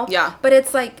now. Yeah, but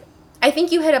it's like I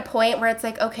think you hit a point where it's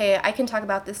like, okay, I can talk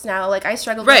about this now. Like, I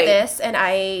struggled with this, and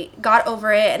I got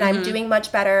over it, and I'm doing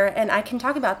much better, and I can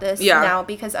talk about this now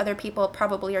because other people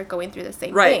probably are going through the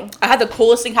same thing. I had the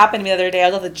coolest thing happen to me the other day. I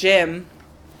was at the gym,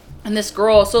 and this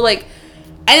girl, so, like,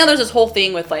 I know there's this whole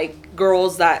thing with, like,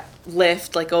 girls that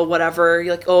lift, like, oh, whatever.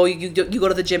 You're like, oh, you go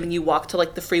to the gym and you walk to,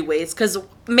 like, the free weights. Because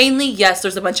mainly, yes,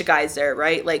 there's a bunch of guys there,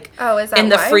 right? Like, is that in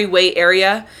the free weight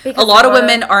area. Because a lot of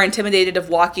women are intimidated of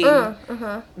walking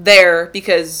there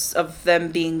because of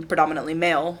them being predominantly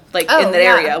male, like, in that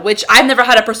area. Which I've never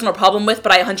had a personal problem with,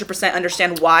 but I 100%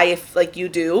 understand why if, like, you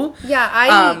do.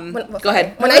 Yeah, go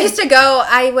ahead. When I used to go,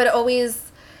 I would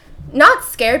always... not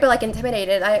scared, but like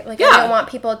intimidated. I don't want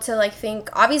people to like think.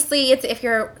 Obviously, it's if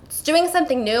you're doing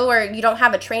something new or you don't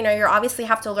have a trainer, you obviously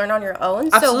have to learn on your own.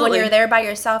 Absolutely. So when you're there by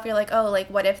yourself, you're like, oh, like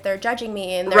what if they're judging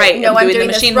me and they're I'm doing the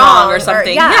machine wrong or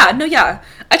something.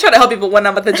 I try to help people when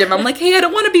I'm at the gym. I'm like, hey, I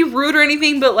don't want to be rude or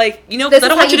anything, but like because I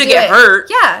don't want you to get hurt.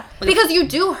 Yeah, like, because you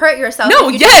do hurt yourself. No,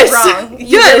 if you do it wrong.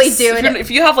 You really do. If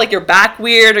you have like your back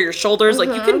weird or your shoulders, like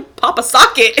you can pop a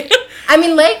socket. I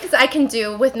mean, legs I can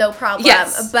do with no problem.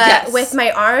 But with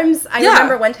my arms, I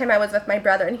remember one time I was with my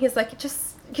brother and he's like,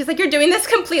 you're doing this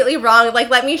completely wrong. Like,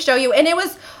 let me show you. And it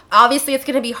was, obviously it's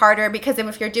going to be harder because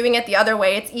if you're doing it the other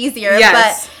way, it's easier.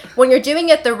 Yes. But when you're doing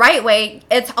it the right way,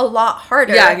 it's a lot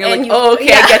harder. Yeah, and you're like,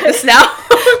 I get this now.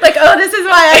 Like, this is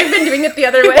why I've been doing it the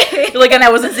other way. You're like, and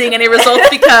I wasn't seeing any results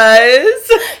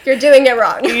because... you're doing it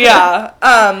wrong.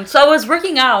 Yeah. So I was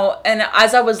working out, and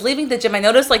as I was leaving the gym, I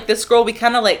noticed, like, this girl, we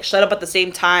kind of, like, shut up at the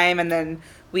same time, and then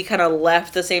we kind of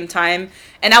left the same time.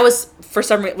 And I was, for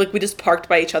some reason, like, we just parked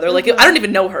by each other. Like, I don't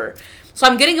even know her. So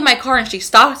I'm getting in my car, and she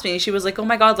stops me, and she was like, oh,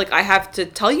 my God, like, I have to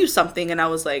tell you something. And I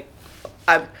was like...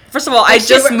 first of all, I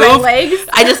just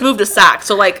moved a sack,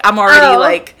 so like I'm already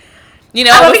like, you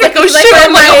know, I was like, oh shit,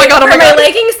 I'm like, oh my god, are my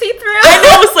leggings see through? I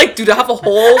know, it's like, dude, I have a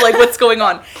hole, like what's going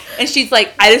on? And she's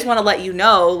like, I just want to let you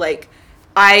know, like,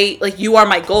 you are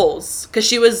my goals, because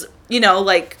she was, you know,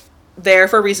 like there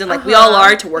for a reason, like we all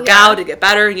are, to work out, to get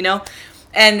better, you know,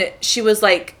 and she was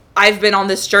like, I've been on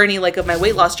this journey, like of my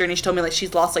weight loss journey. She told me like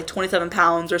she's lost like 27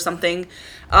 pounds or something,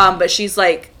 but she's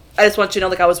like, I just want you to know,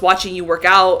 like, I was watching you work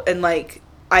out, and, like,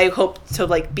 I hope to,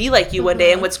 like, be like you one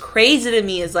day. And what's crazy to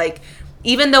me is, like,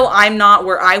 even though I'm not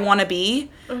where I want to be,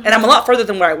 and I'm a lot further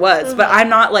than where I was, but I'm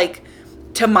not, like,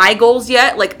 to my goals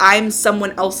yet. Like, I'm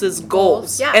someone else's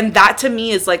goals. Yeah. And that, to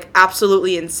me, is, like,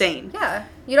 absolutely insane. Yeah.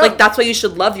 You don't, like, that's why you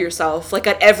should love yourself, like,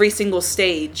 at every single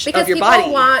stage of your body. Because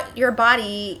people want your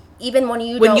body even when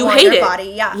you don't want your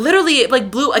body. Yeah. Literally, it,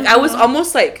 like, blew, like, I was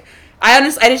almost, like... I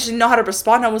just didn't know how to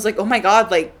respond. I was like, oh my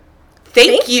god, like,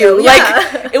 thank you.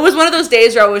 Like, it was one of those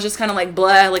days where I was just kind of like,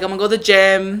 blah, like, I'm gonna go to the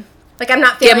gym. Like, I'm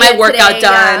not feeling get my workout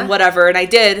done, whatever. And I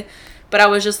did. But I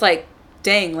was just like,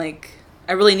 dang, like,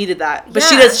 I really needed that. But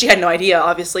she had no idea,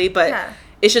 obviously. But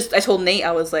it's just, I told Nate,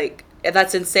 I was like,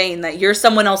 that's insane that you're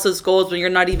someone else's goals when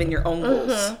you're not even your own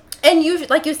goals. And you,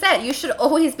 like you said, you should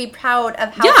always be proud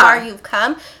of how far you've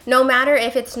come, no matter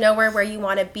if it's nowhere where you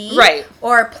want to be,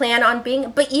 or plan on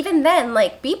being. But even then,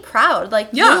 like, be proud. Like,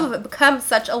 you've come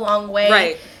such a long way,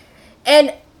 right?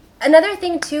 And another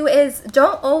thing too is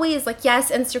don't always like,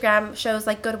 yes, Instagram shows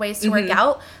like good ways to work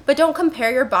out, but don't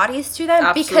compare your bodies to them.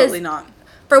 Absolutely because not.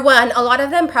 For one, a lot of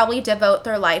them probably devote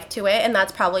their life to it, and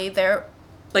that's probably their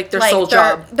sole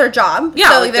job. Their job.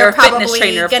 Yeah, so like they're a fitness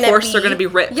trainer. Of course they're going to be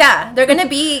ripped. Yeah, they're going to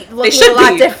be looking a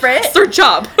lot different. It's their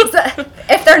job. So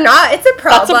if they're not, it's a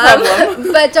problem. That's a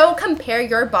problem. But don't compare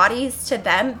your bodies to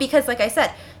them because, like I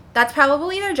said, that's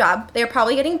probably their job. They're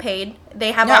probably getting paid.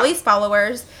 They have all these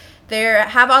followers. They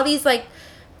have all these, like,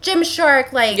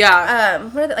 Gymshark, like,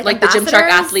 what are they, like the Gymshark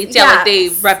athletes. Yeah, like they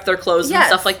rep their clothes and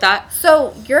stuff like that.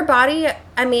 So your body,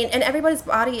 I mean, and everybody's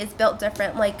body is built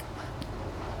different. Like,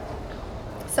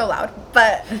 so loud,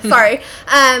 but sorry.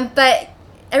 But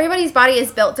everybody's body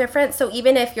is built different. So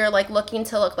even if you're like looking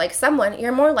to look like someone,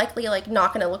 you're more likely like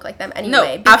not going to look like them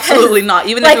anyway. No, absolutely not.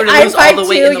 Even if you were to lose all the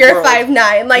weight in the you're world.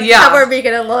 5'9". Like, how are we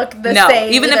going to look the same? No,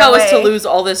 even if I was to lose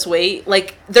all this weight,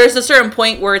 like there's a certain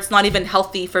point where it's not even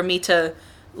healthy for me to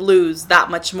lose that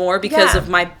much more because of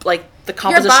my, like, the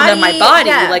composition of my body.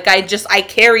 Like I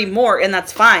carry more, and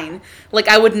that's fine. Like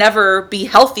I would never be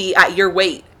healthy at your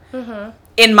weight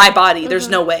in my body. There's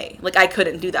no way. Like I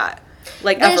couldn't do that.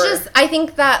 Like there's ever. Just, I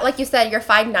think that, like you said, you're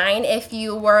 5'9". If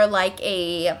you were like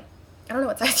I don't know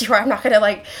what size you are. I'm not gonna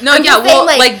like. No, I'm yeah, well,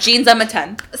 like jeans, I'm a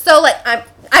 10. So like I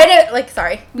didn't like.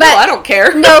 Sorry, but no, I don't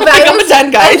care. No, but like, I'm a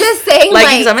 10, guys. I'm just saying,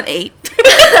 leggings, I'm an 8.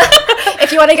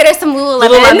 If you want to get her some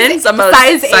Lululemons, I'm a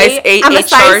size 8. I'm a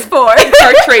size 4.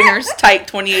 HR trainers, tight,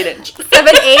 28-inch.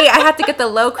 7'8". I have to get the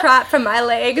low crop from my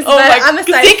legs, but I'm a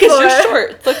size 4. Because you're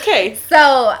short. It's okay.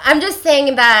 So I'm just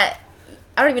saying that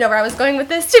I don't even know where I was going with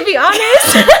this, to be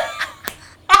honest.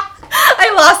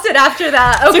 I lost it after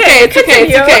that. Okay,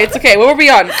 it's okay. What were we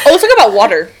on? Oh, let's talk about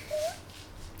water.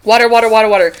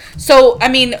 Water. So, I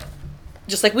mean,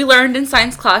 just like we learned in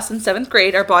science class in 7th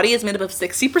grade, our body is made up of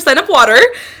 60% of water.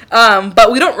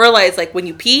 But we don't realize, like, when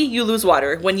you pee, you lose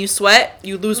water. When you sweat,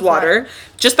 you lose water.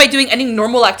 Just by doing any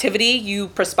normal activity, you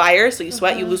perspire, so you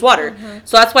sweat, you lose water.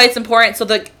 So that's why it's important. So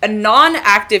a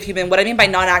non-active human, what I mean by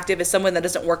non-active is someone that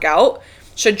doesn't work out,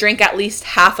 should drink at least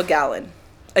half a gallon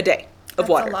a day of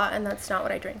water. That's a lot, and that's not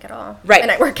what I drink at all. Right. And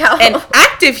I work out. An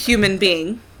active human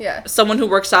being, someone who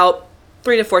works out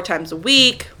 3 to 4 times a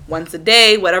week, once a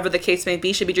day, whatever the case may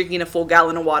be, should be drinking a full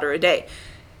gallon of water a day.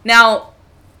 Now,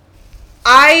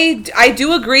 I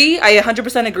do agree. I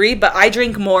 100% agree, but I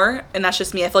drink more, and that's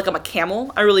just me. I feel like I'm a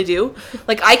camel. I really do.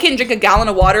 Like, I can drink a gallon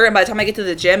of water, and by the time I get to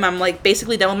the gym, I'm, like,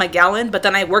 basically done with my gallon, but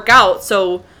then I work out,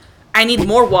 so I need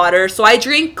more water. So I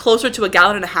drink closer to a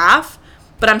gallon and a half,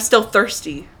 but I'm still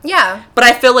thirsty. Yeah. But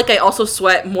I feel like I also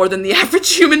sweat more than the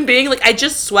average human being. Like, I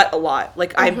just sweat a lot.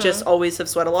 Like, I just always have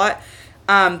sweat a lot.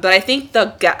 But I think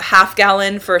the half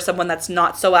gallon for someone that's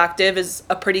not so active is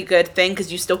a pretty good thing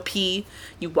because you still pee,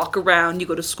 you walk around, you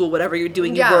go to school, whatever you're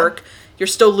doing, you work. You're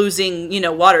still losing,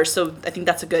 water. So I think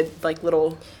that's a good, like,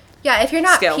 little if you're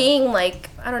not skill. peeing,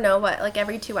 like, I don't know, like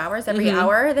every 2 hours, every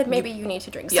hour, then maybe you need to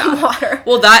drink some water.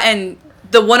 Well, that and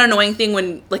the one annoying thing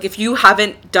when, like, if you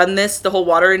haven't done this, the whole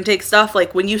water intake stuff,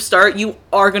 like, when you start, you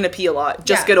are going to pee a lot.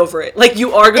 Just get over it. Like,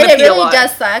 you are going to pee a lot. And it really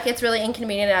does suck. It's really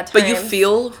inconvenient at times. But you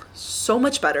feel so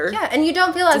much better. Yeah, and you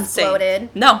don't feel as bloated.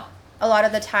 No. A lot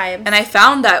of the time. And I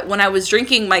found that when I was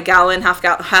drinking my a gallon and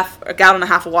a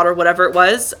half of water, whatever it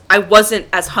was, I wasn't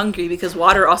as hungry because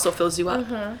water also fills you up.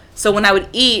 So when I would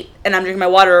eat and I'm drinking my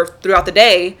water throughout the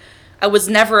day, I was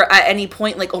never at any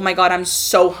point like, oh my God, I'm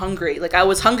so hungry. Like, I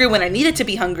was hungry when I needed to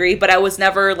be hungry, but I was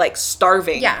never, like,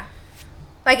 starving. Yeah.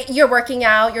 Like, you're working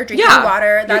out, you're drinking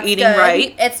water, that's you're eating good.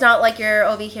 right. It's not like you're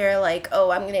over here like,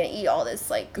 oh, I'm going to eat all this,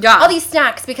 like, all these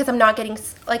snacks because I'm not getting,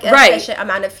 like, an efficient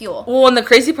amount of fuel. Well, and the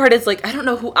crazy part is, like, I don't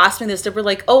know who asked me this. They were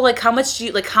like, oh, like, how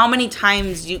many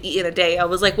times do you eat in a day? I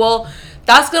was like, well,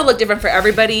 that's going to look different for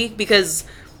everybody because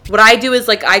what I do is,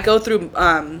 like, I go through,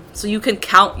 so you can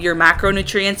count your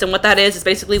macronutrients, and what that is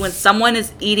basically when someone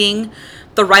is eating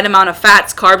the right amount of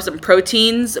fats, carbs, and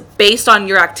proteins based on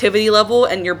your activity level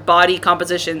and your body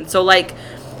composition. So, like,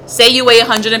 say you weigh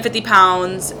 150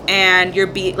 pounds and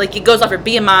it goes off your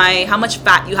BMI, how much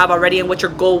fat you have already, and what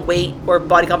your goal weight or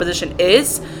body composition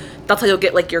is. That's how you'll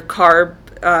get, like, your carb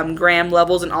gram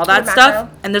levels and all that stuff.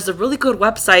 And there's a really good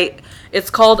website.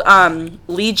 It's called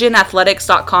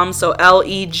legionathletics.com. So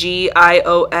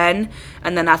LEGION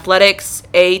and then athletics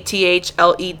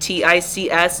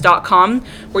ATHLETICS.com,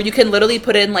 where you can literally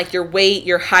put in, like, your weight,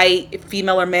 your height,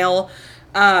 female or male,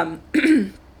 and,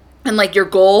 like, your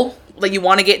goal that you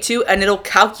want to get to, and it'll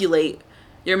calculate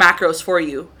your macros for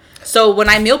you. So when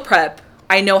I meal prep,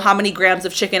 I know how many grams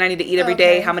of chicken I need to eat every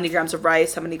day, how many grams of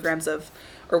rice, how many grams of,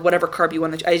 or whatever carb you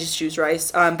want to, I just choose rice,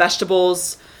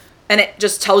 vegetables, and it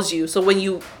just tells you. So when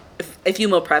you if you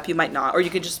meal prep, you might not, or you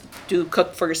could just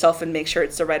cook for yourself and make sure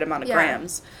it's the right amount of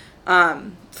grams.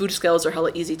 Food scales are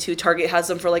hella easy too. Target has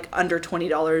them for like under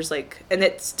 $20, like, and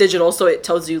it's digital, so it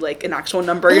tells you like an actual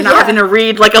number. You're not having to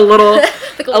read like a little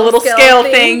like a little scale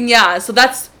thing. Yeah, so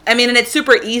that's, I mean, and it's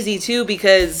super easy too,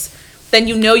 because then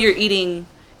you know you're eating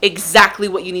exactly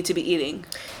what you need to be eating.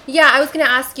 Yeah, I was gonna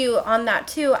ask you on that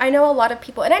too. I know a lot of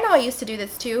people, and I know I used to do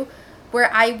this too,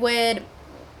 where I would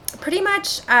pretty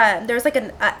much there's like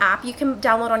an app you can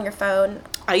download on your phone.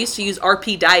 I used to use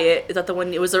RP Diet. Is that the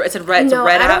one? It's a red No,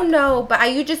 app. I don't know, but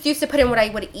I just used to put in what I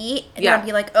would eat, and then I'd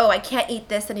be like, oh, I can't eat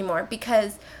this anymore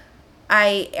because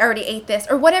I already ate this,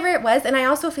 or whatever it was. And I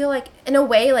also feel like, in a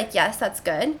way, like, yes, that's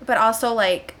good, but also,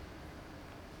 like,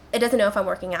 it doesn't know if I'm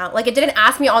working out. Like, it didn't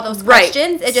ask me all those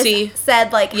questions. It just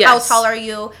said, like, how tall are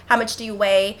you? How much do you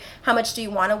weigh? How much do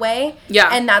you want to weigh? Yeah.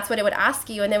 And that's what it would ask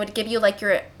you. And it would give you, like,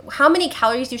 how many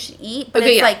calories you should eat. But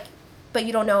it's like, but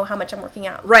you don't know how much I'm working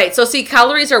out. Right. So, see,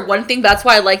 calories are one thing. That's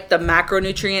why I like the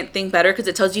macronutrient thing better, because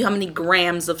it tells you how many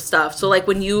grams of stuff. So, like,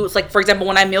 when you, like, for example,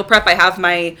 when I meal prep, I have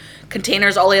my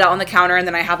containers all laid out on the counter, and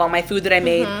then I have all my food that I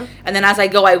made. And then as I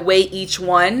go, I weigh each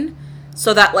one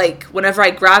so that, like, whenever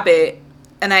I grab it,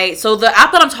 so the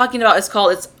app that I'm talking about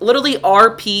it's literally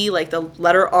RP, like the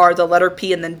letter R, the letter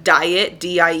P, and then Diet,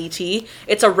 DIET.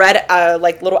 It's a red,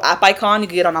 like, little app icon you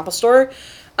can get on Apple Store.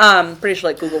 Pretty sure,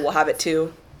 like, Google will have it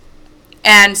too.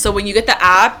 And so when you get the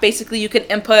app, basically you can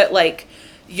input, like,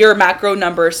 your macro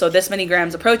number, so this many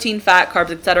grams of protein, fat, carbs,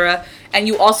 etc. And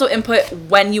you also input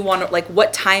when you want to, like,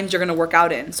 what times you're going to work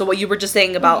out in. So what you were just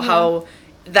saying about how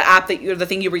the app the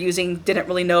thing you were using didn't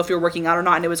really know if you were working out or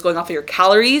not, and it was going off of your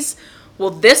calories.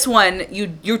 Well, this one,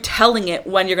 you're telling it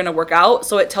when you're going to work out,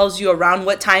 so it tells you around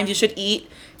what times you should eat,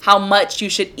 how much you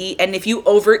should eat, and if you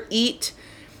overeat,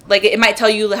 like, it might tell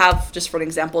you to have, just for an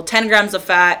example, 10 grams of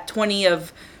fat, 20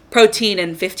 of protein,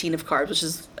 and 15 of carbs, which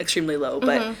is extremely low,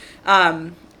 but,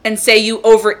 and say you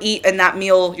overeat in that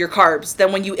meal your carbs,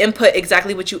 then when you input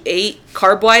exactly what you ate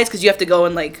carb-wise, because you have to go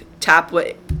and, like, tap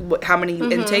how many you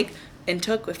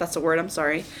intook, if that's a word, I'm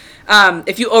sorry.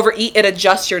 If you overeat, it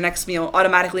adjusts your next meal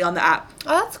automatically on the app.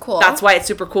 Oh, that's cool. That's why it's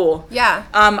super cool. Yeah.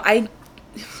 I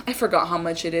forgot how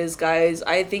much it is, guys.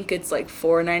 I think it's like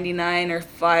 $4.99 or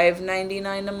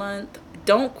 $5.99 a month.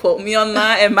 Don't quote me on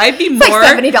that. It might be more.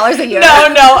 Like $70 a year.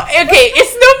 No. Okay,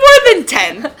 it's no more than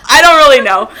 10. I don't really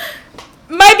know.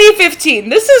 Might be 15.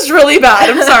 This is really bad.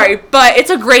 I'm sorry. But it's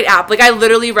a great app. Like, I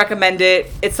literally recommend it.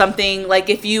 It's something, like,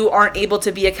 if you aren't able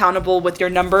to be accountable with your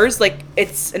numbers, like,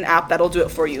 it's an app that'll do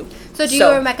it for you. So do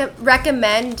you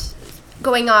recommend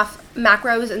going off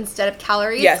macros instead of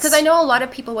calories? Yes. Because I know a lot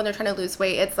of people, when they're trying to lose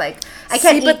weight, it's like, I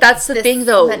can't eat but that's the thing,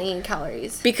 though. Many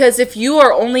calories. Because if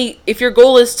your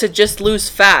goal is to just lose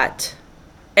fat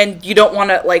and you don't want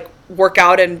to, like, work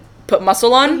out and put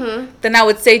muscle on, then I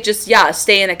would say just,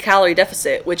 stay in a calorie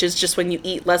deficit, which is just when you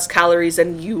eat less calories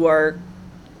and you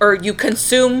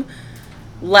consume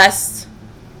less,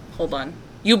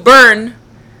 you burn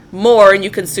more and you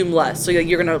consume less. So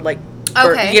you're going to, like,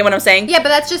 burn, you get what I'm saying? Yeah, but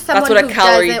that's just someone who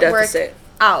calorie deficit. Work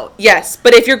out. Yes,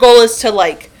 but if your goal is to,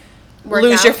 like,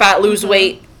 lose your fat, lose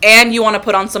weight, and you want to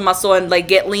put on some muscle and, like,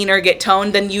 get leaner, get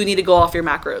toned, then you need to go off your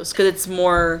macros, because it's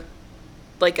more,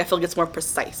 like, I feel like it's more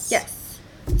precise. Yes.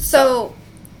 So,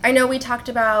 I know we talked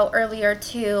about earlier,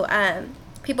 too,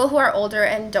 people who are older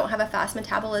and don't have a fast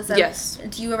metabolism. Yes.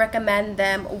 Do you recommend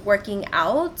them working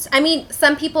out? I mean,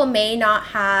 some people may not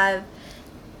have,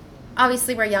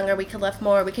 obviously we're younger, we could lift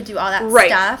more, we could do all that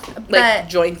stuff. But, like,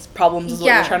 joints problems is what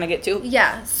you're trying to get to?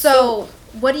 Yeah. So,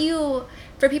 what do you,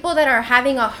 for people that are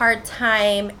having a hard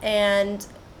time and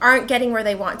aren't getting where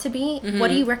they want to be, what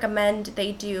do you recommend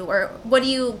they do? Or what do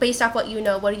you, based off what you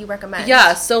know, what do you recommend?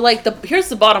 Yeah, so, like, here's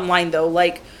the bottom line, though.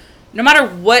 Like, no matter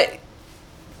what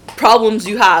problems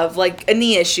you have, like a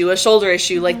knee issue, a shoulder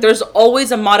issue, like, there's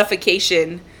always a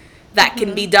modification that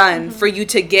can be done for you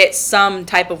to get some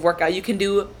type of workout. You can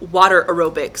do water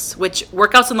aerobics, which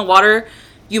workouts in the water,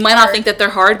 you might not think that they're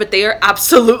hard, but they are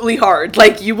absolutely hard.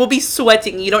 Like, you will be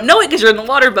sweating. You don't know it because you're in the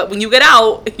water, but when you get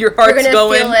out, your heart's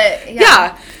going. You're going to feel it.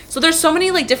 Yeah. So there's so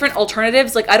many, like, different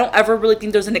alternatives. Like, I don't ever really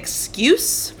think there's an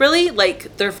excuse, really.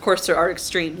 Like, of course there are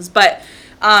extremes, but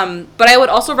I would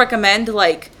also recommend,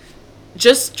 like,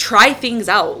 just try things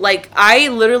out. Like, I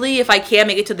literally, if I can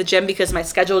make it to the gym because my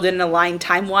schedule didn't align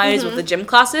time-wise with the gym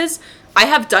classes, I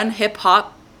have done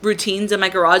hip-hop routines in my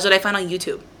garage that I found on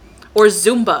YouTube. Or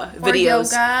Zumba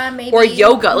videos. Or yoga, maybe. Or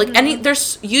yoga. Like,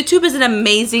 YouTube is an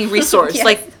amazing resource. Yes.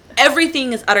 Like,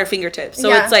 everything is at our fingertips. So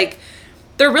it's like,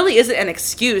 there really isn't an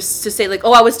excuse to say, like,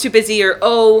 oh, I was too busy, or,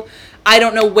 oh, I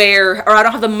don't know where, or I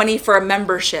don't have the money for a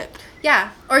membership.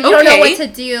 Yeah. Or you don't know what to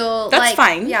do. That's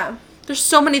fine. Yeah. There's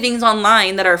so many things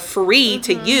online that are free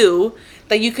to Mm-hmm. you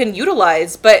that you can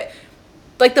utilize. But,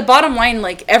 like, the bottom line,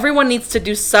 like, everyone needs to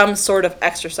do some sort of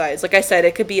exercise. Like I said,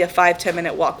 it could be a 5-10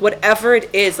 minute walk. Whatever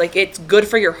it is, like, it's good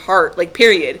for your heart, like,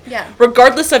 period. Yeah.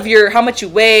 Regardless of how much you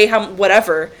weigh,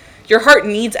 whatever. Your heart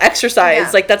needs exercise.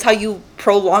 Yeah. Like, that's how you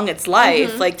prolong its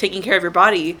life, like, taking care of your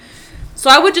body. So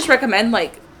I would just recommend,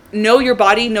 like, know your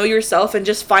body, know yourself, and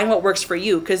just find what works for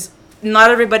you. Because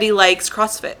not everybody likes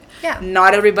CrossFit. Yeah.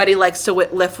 Not everybody likes to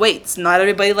lift weights. Not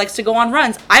everybody likes to go on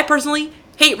runs. I personally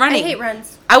hate running. I hate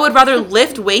runs. I would rather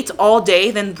lift weights all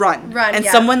day than run. And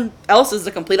yeah. someone else is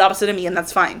the complete opposite of me, and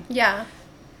that's fine. Yeah.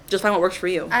 Just find what works for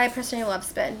you. I personally love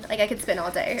spin. Like, I could spin all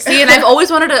day. See, and I've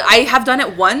always wanted to... I have done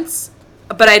it once,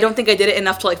 but I don't think I did it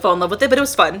enough to, like, fall in love with it. But it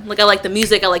was fun. Like, I liked the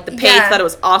music. I liked the pace. Yeah. Thought it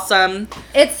was awesome.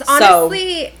 It's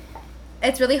honestly...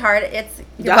 It's really hard.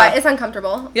 Your butt is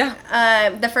uncomfortable.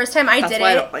 Yeah. The first time I That's did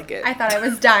why it, I don't like it. I thought I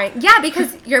was dying. Yeah,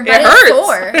 because your butt It is hurts.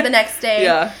 sore the next day.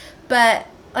 Yeah. But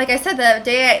like I said, the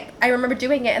day I remember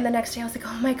doing it, and the next day I was like,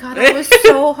 oh my god, that was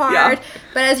so hard. Yeah.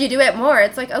 But as you do it more,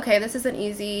 it's like, okay, this is an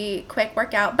easy, quick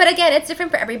workout. But again, it's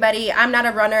different for everybody. I'm not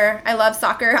a runner. I love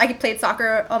soccer. I played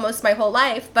soccer almost my whole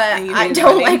life, but I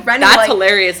don't like running. That's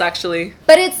hilarious, actually.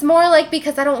 But it's more like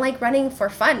because I don't like running for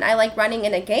fun. I like running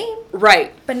in a game.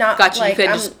 Right. But not gotcha. like you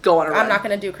could just go on a run. I'm not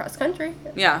going to do cross country.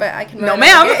 Yeah. But I can No, run.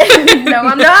 ma'am. No,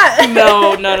 I'm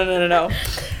not. No.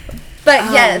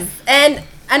 But yes. And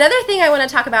another thing I want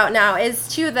to talk about now is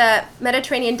to the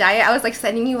Mediterranean diet. I was like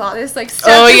sending you all this like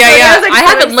stuff. Oh yeah. I was, like, I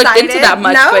so haven't looked into excited. that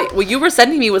much, No? but what you were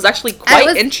sending me was actually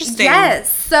quite interesting.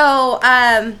 Yes. So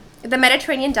the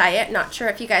Mediterranean diet, not sure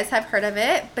if you guys have heard of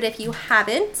it, but if you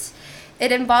haven't,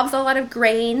 it involves a lot of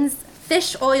grains,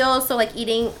 fish oils, so like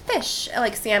eating fish,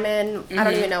 like salmon, I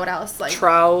don't even know what else, like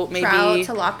trout, maybe.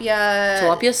 Tilapia.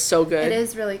 Tilipia's so good. It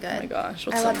is really good. Oh my gosh,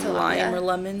 I with love some tilapia. lime or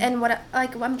lemon. And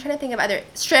I'm trying to think of other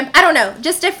shrimp. I don't know,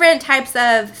 just different types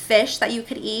of fish that you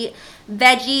could eat.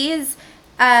 Veggies,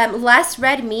 less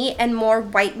red meat and more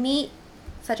white meat,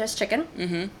 such as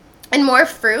chicken, and more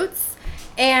fruits.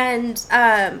 And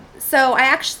so I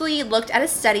actually looked at a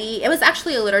study. It was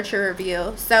actually a literature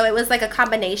review. So it was like a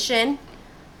combination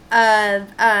of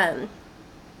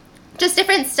just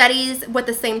different studies with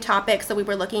the same topic. So we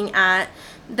were looking at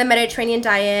the Mediterranean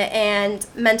diet and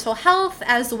mental health,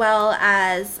 as well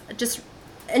as just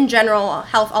in general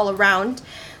health all around.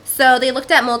 So they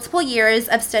looked at multiple years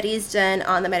of studies done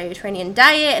on the Mediterranean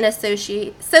diet in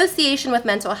association with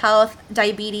mental health,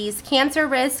 diabetes, cancer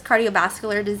risk,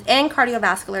 cardiovascular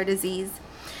disease.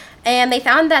 And they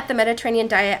found that the Mediterranean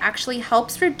diet actually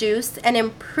helps reduce and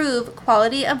improve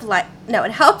quality of life. No,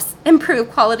 it helps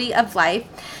improve quality of life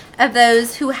of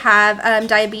those who have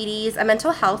diabetes, a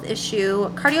mental health issue,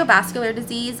 cardiovascular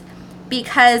disease,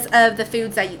 because of the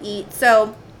foods that you eat.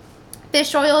 So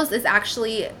fish oils is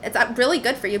actually, it's really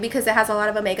good for you because it has a lot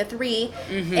of omega-3.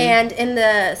 And in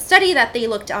the study that they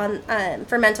looked on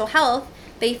for mental health,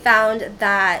 they found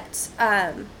that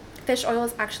fish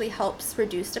oils actually helps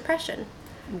reduce depression.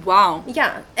 Wow.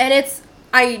 Yeah, and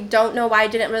I don't know why I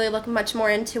didn't really look much more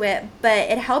into it, but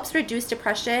it helps reduce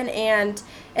depression, and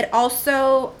it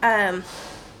also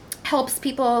helps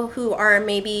people who are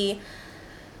maybe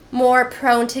more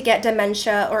prone to get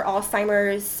dementia or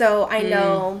Alzheimer's. So I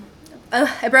know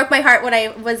it broke my heart when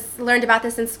I learned about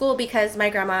this in school because my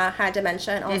grandma had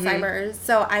dementia and Alzheimer's.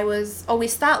 So I was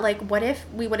always thought, like, what if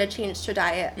we would have changed her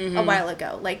diet a while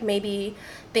ago? Like, maybe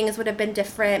things would have been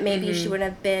different. Maybe she wouldn't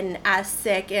have been as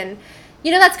sick. And,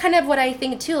 you know, that's kind of what I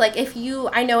think, too. Like,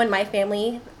 I know in my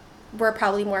family, we're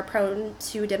probably more prone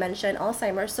to dementia and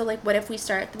Alzheimer's. So, like, what if we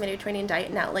start the Mediterranean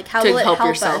diet now? Like, how will it help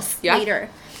us later?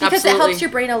 Because it helps your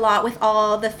brain a lot with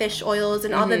all the fish oils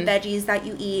and all the veggies that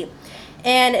you eat.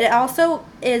 And it also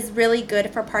is really good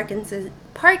for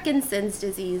Parkinson's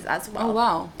disease as well. Oh,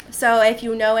 wow. So if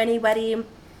you know anybody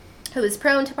who is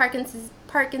prone to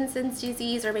Parkinson's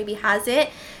disease or maybe has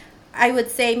it, I would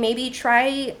say maybe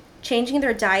try changing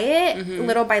their diet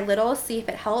little by little, see if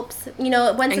it helps. You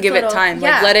know, once and give it time.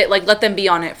 Yeah. Let them be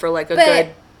on it for like a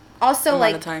good also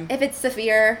amount of time. If it's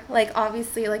severe, like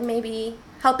obviously like maybe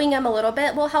helping them a little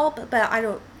bit will help, but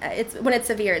when it's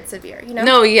severe, you know?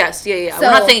 No, yes, yeah. So,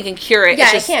 we're not saying it can cure it. Yeah,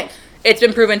 it's just, it can't. It's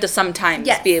been proven to sometimes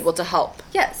be able to help.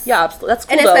 Yes. Yeah, absolutely. That's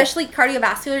cool, and though. especially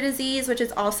cardiovascular disease, which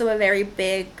is also a very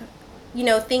big,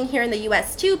 thing here in the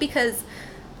U.S. too, because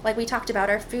like we talked about,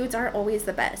 our foods aren't always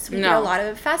the best. We eat a lot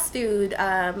of fast food,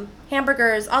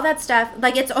 hamburgers, all that stuff.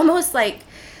 Like, it's almost like,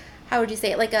 how would you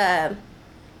say it? Like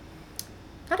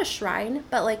not a shrine,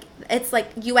 but like it's like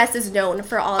U.S. is known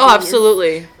for all of these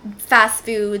absolutely fast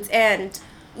foods, and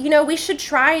we should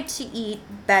try to eat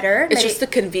better. It's just the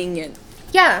convenient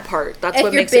yeah part. That's if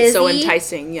what you're makes busy, it so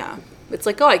enticing. Yeah. It's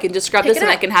like, oh, I can just grab this and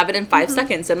I can have it in 5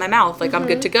 seconds in my mouth. Like, I'm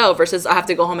good to go. Versus I have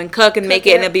to go home and cook and make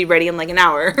it and it'll be ready in like an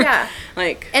hour. Yeah.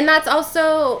 Like. And that's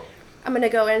also, I'm going to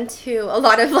go into a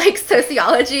lot of like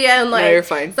sociology and like you're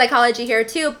fine. Psychology here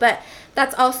too. But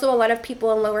that's also a lot of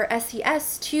people in lower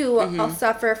SES too all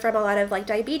suffer from a lot of like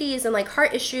diabetes and like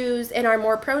heart issues and are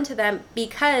more prone to them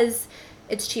because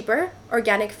it's cheaper.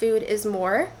 Organic food is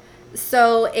more.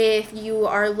 So if you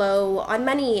are low on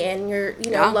money and you're,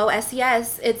 low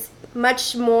SES, it's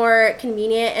much more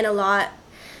convenient and a lot,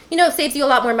 saves you a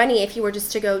lot more money if you were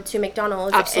just to go to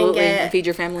McDonald's and get feed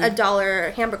your family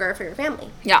 $1 hamburger for your family.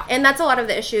 Yeah. And that's a lot of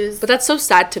the issues. But that's so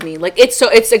sad to me. Like,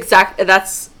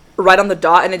 that's right on the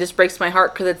dot, and it just breaks my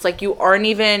heart because it's like you aren't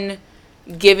even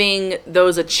giving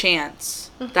those a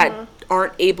chance that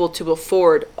aren't able to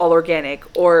afford all organic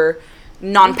or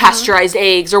non-pasteurized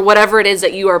eggs or whatever it is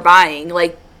that you are buying,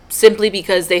 like, simply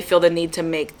because they feel the need to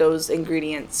make those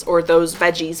ingredients or those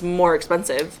veggies more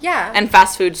expensive. Yeah. And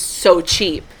fast food's so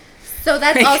cheap. So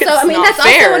that's like, also, that's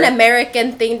fair. also an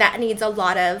American thing that needs a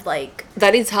lot of, like,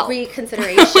 that needs help.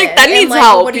 Reconsideration. Like, that needs and, like,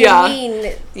 help, what do you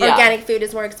mean organic food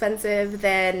is more expensive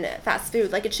than fast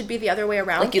food? Like, it should be the other way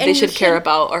around. Like, they should care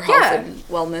about our health and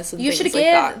wellness and you things should like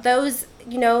that. give those,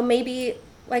 maybe,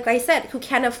 like I said, who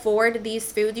can afford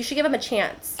these foods, you should give them a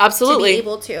chance. Absolutely. To be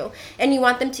able to. And you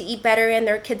want them to eat better and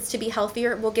their kids to be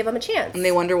healthier, we'll give them a chance. And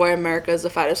they wonder why America is the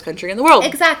fattest country in the world.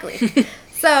 Exactly.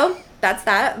 So, that's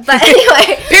that. But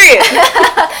anyway. Period.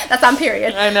 That's on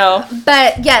period. I know.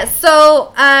 But, yes,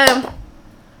 so, I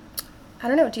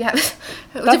don't know, do you have,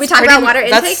 did we talk about water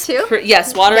intake too?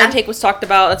 Yes, water intake was talked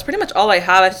about. That's pretty much all I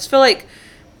have. I just feel like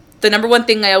the number one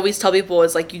thing I always tell people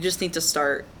is, like, you just need to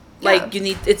start. Like,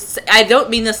 I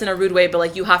don't mean this in a rude way, but,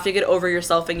 like, you have to get over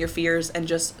yourself and your fears and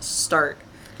just start.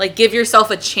 Like, give yourself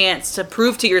a chance to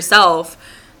prove to yourself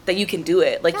that you can do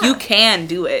it. Like, you can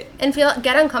do it. And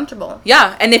get uncomfortable.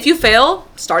 Yeah, and if you fail,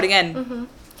 start again.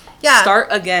 Yeah. Start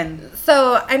again.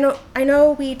 So, I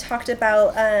know we talked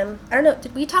about, I don't know,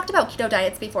 did we talked about keto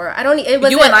diets before?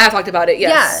 You and I have talked about it,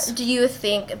 yes. Yeah. Do you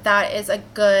think that is a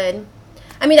good...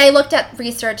 I looked at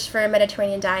research for a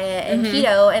Mediterranean diet and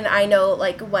keto, and I know,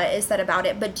 like, what is said about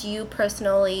it, but do you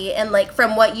personally, and, like,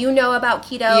 from what you know about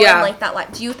keto and, like, that,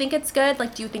 like, do you think it's good?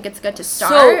 Like, do you think it's good to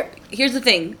start? So, here's the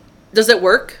thing. Does it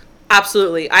work?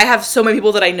 Absolutely. I have so many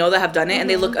people that I know that have done it, and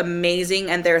they look amazing,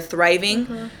 and they're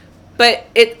thriving. But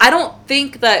I don't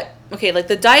think that, okay, like,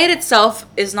 the diet itself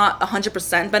is not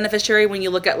 100% beneficiary when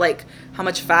you look at, like, how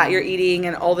much fat you're eating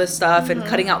and all this stuff, and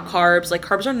cutting out carbs. Like,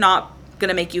 carbs are not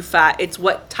gonna make you fat. It's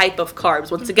what type of carbs.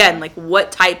 Once again, like,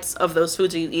 what types of those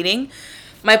foods are you eating?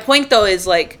 My point, though, is,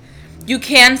 like, you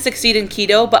can succeed in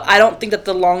keto, but I don't think that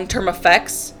the long-term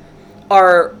effects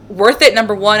are worth it,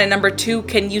 number one, and number two,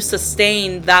 can you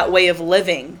sustain that way of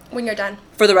living when you're done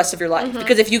for the rest of your life?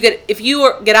 Because if you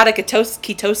get out of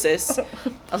ketosis,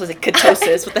 I was gonna say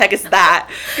ketosis, what the heck is that?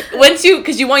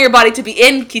 Because you want your body to be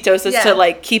in ketosis to,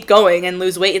 like, keep going and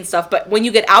lose weight and stuff, but when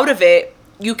you get out of it,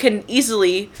 you can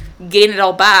easily gain it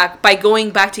all back by going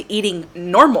back to eating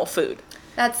normal food.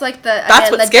 That's like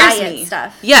that's what scares me.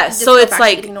 Stuff. Yes, so it's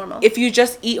like if you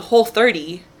just eat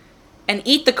Whole30 and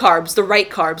eat the carbs, the right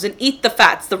carbs, and eat the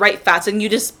fats, the right fats, and you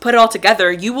just put it all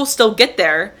together, you will still get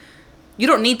there. You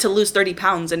don't need to lose 30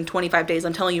 pounds in 25 days.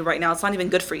 I'm telling you right now, it's not even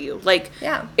good for you. Like,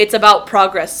 it's about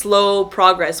progress, slow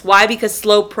progress. Why? Because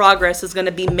slow progress is going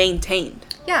to be maintained.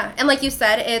 Yeah, and like you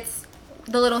said, it's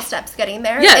the little steps getting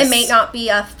there. Yes. It may not be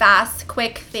a fast,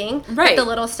 quick thing, right? But the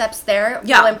little steps there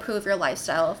will improve your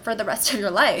lifestyle for the rest of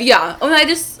your life. Yeah.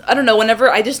 I don't know,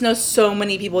 I just know so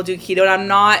many people do keto, and I'm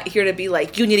not here to be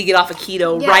like, you need to get off of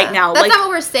keto right now. That's like, not what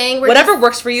we're saying. Whatever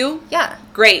works for you,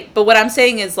 great. But what I'm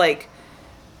saying is, like,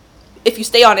 if you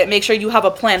stay on it, make sure you have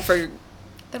a plan for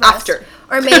the rest. After.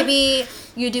 Or maybe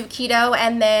you do keto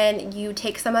and then you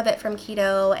take some of it from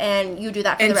keto and you do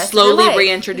that for the rest of your life. And slowly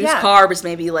reintroduce carbs,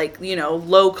 maybe, like,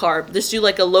 low carb. Just do,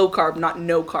 like, a low carb, not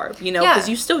no carb, because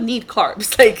you still need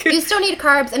carbs. Like, you still need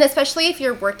carbs, and especially if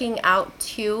you're working out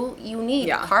too, you need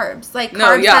carbs. Like,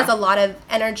 carbs has a lot of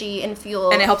energy and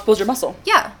fuel. And it helps build your muscle.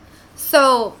 Yeah.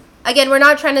 So, again, we're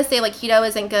not trying to say, like, keto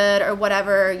isn't good or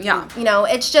whatever.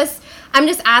 It's just, I'm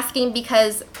just asking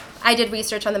because I did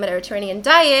research on the Mediterranean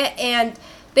diet, and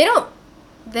they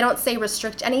don't say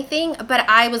restrict anything, but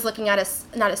I was looking at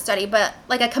not a study, but,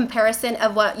 like, a comparison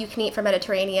of what you can eat for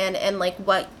Mediterranean and, like,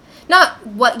 not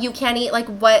what you can eat, like,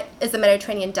 what is the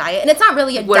Mediterranean diet. And it's not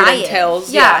really a what diet. It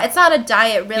entails, it's not a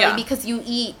diet really because you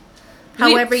eat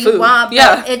however you want,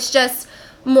 but it's just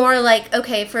more like,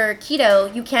 okay, for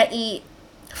keto, you can't eat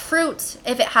fruit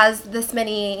if it has this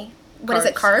many,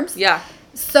 carbs? Yeah.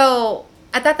 So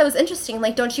I thought that was interesting.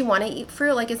 Like, don't you want to eat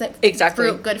fruit? Like, isn't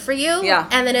fruit good for you? Yeah.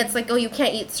 And then it's like, oh, you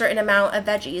can't eat certain amount of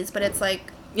veggies, but it's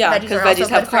like, yeah, because veggies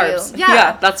have carbs.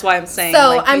 Yeah, that's why I'm saying.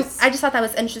 So I just thought that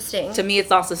was interesting. To me, it's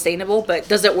not sustainable, but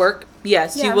does it work?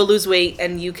 Yes, you will lose weight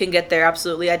and you can get there.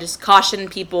 Absolutely. I just caution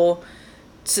people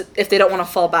if they don't want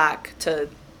to fall back to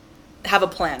have a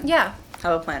plan. Yeah.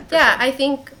 Have a plan. Yeah, sure. I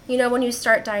think, when you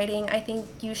start dieting, I think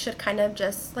you should kind of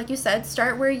just, like you said,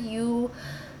 start where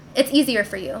it's easier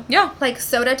for you. Yeah. Like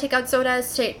soda, take out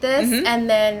sodas, take this, and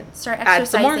then start exercising. Add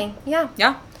some more. Yeah.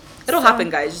 Yeah. It'll happen,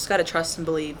 guys. You just got to trust and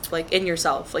believe, like, in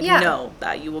yourself. Like, you know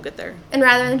that you will get there. And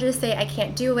rather than just say, I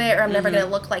can't do it, or I'm never going to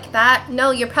look like that.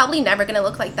 No, you're probably never going to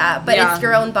look like that. But it's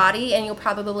your own body, and you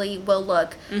probably will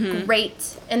look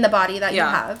great in the body that you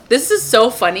have. This is so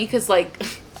funny, because, like,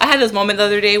 I had this moment the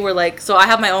other day where, like, so I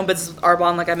have my own business with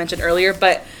Arbonne, like I mentioned earlier.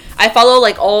 But I follow,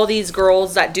 like, all these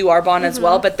girls that do Arbonne as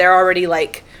well. But they're already,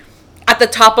 like, at the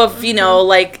top of,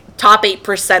 like, top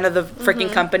 8% of the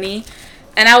freaking company.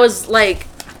 And I was like,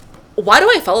 why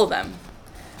do I follow them?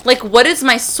 Like, what is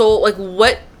my soul, like,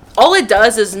 what, all it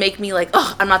does is make me like,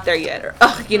 oh, I'm not there yet, or,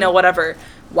 oh, whatever.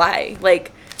 Why?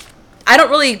 Like, I don't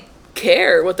really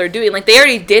care what they're doing. Like, they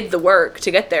already did the work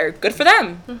to get there. Good for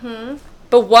them.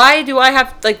 But why do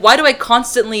I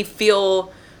constantly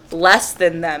feel less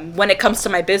than them when it comes to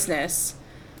my business?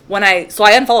 So I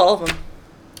unfollow all of them.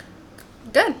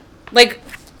 Good. Like,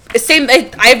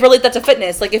 I relate that to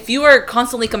fitness. Like, if you are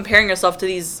constantly comparing yourself to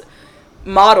these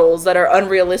models that are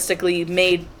unrealistically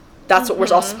made, that's what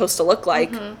we're all supposed to look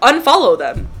like, unfollow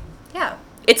them. Yeah.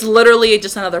 It's literally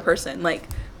just another person. Like,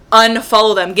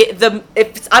 unfollow them. Get them,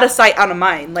 if it's out of sight, out of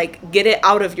mind, like, get it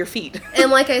out of your feed.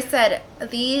 And like I said,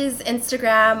 these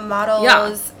Instagram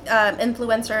models,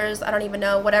 influencers, I don't even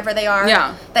know, whatever they are,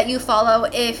 that you follow,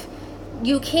 if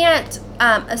you can't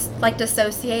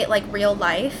dissociate like real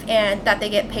life and that they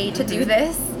get paid to do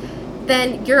this,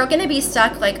 then you're going to be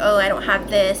stuck like, oh, I don't have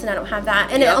this and I don't have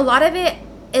that. And a lot of it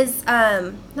is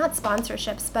not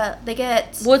sponsorships, but they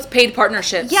get... Well, it's paid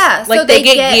partnerships. Yeah. Like, so they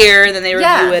get gear, and then they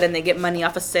review it, and they get money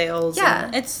off of sales. Yeah.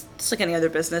 And it's just like any other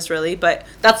business, really. But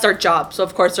that's their job. So,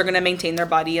 of course, they're going to maintain their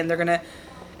body, and they're going to...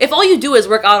 If all you do is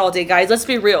work out all day, guys, let's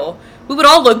be real. We would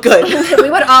all look good. We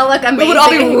would all look amazing. We would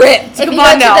all be ripped. If Come you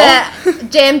on now. To the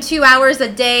gym 2 hours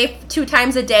a day, 2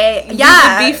 times a day, you would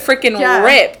be freaking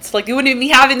ripped. Like, you wouldn't even be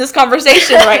having this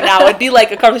conversation right now. It'd be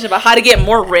like a conversation about how to get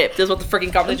more ripped is what the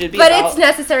freaking conversation would be about. But it's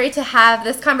necessary to have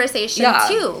this conversation,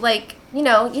 too. Like, you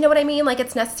know what I mean? Like,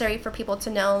 it's necessary for people to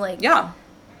know, like... Yeah.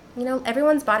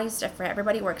 Everyone's body's different.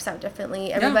 Everybody works out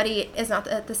differently. Everybody is not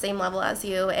at the same level as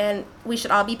you. And we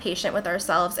should all be patient with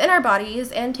ourselves and our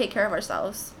bodies and take care of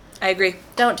ourselves. I agree.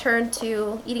 Don't turn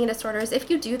to eating disorders. If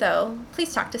you do, though,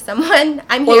 please talk to someone.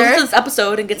 I'm here. Or listen to this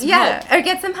episode and get some help. Yeah, or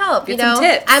get some help. Get some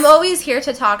tips. I'm always here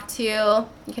to talk to.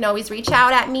 You can always reach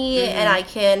out at me, and I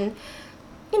can,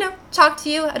 talk to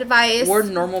you, advise. We're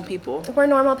normal people. We're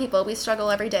normal people. We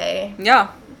struggle every day.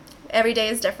 Yeah. Every day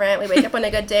is different. We wake up on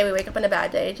a good day. We wake up on a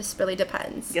bad day. It just really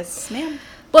depends. Yes, ma'am.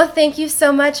 Well, thank you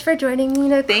so much for joining me,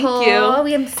 Nicole. Thank you.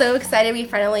 We am so excited.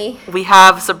 We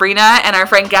have Sabrina and our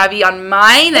friend Gabby on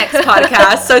my next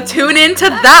podcast, so tune into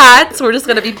that. So we're just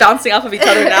going to be bouncing off of each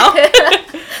other now.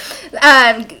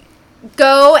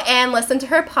 Go and listen to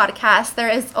her podcast. There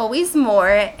is always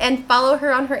more. And follow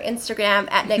her on her Instagram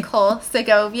at Nicole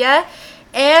Segovia.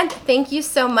 And thank you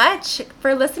so much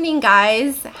for listening,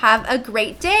 guys. Have a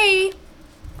great day.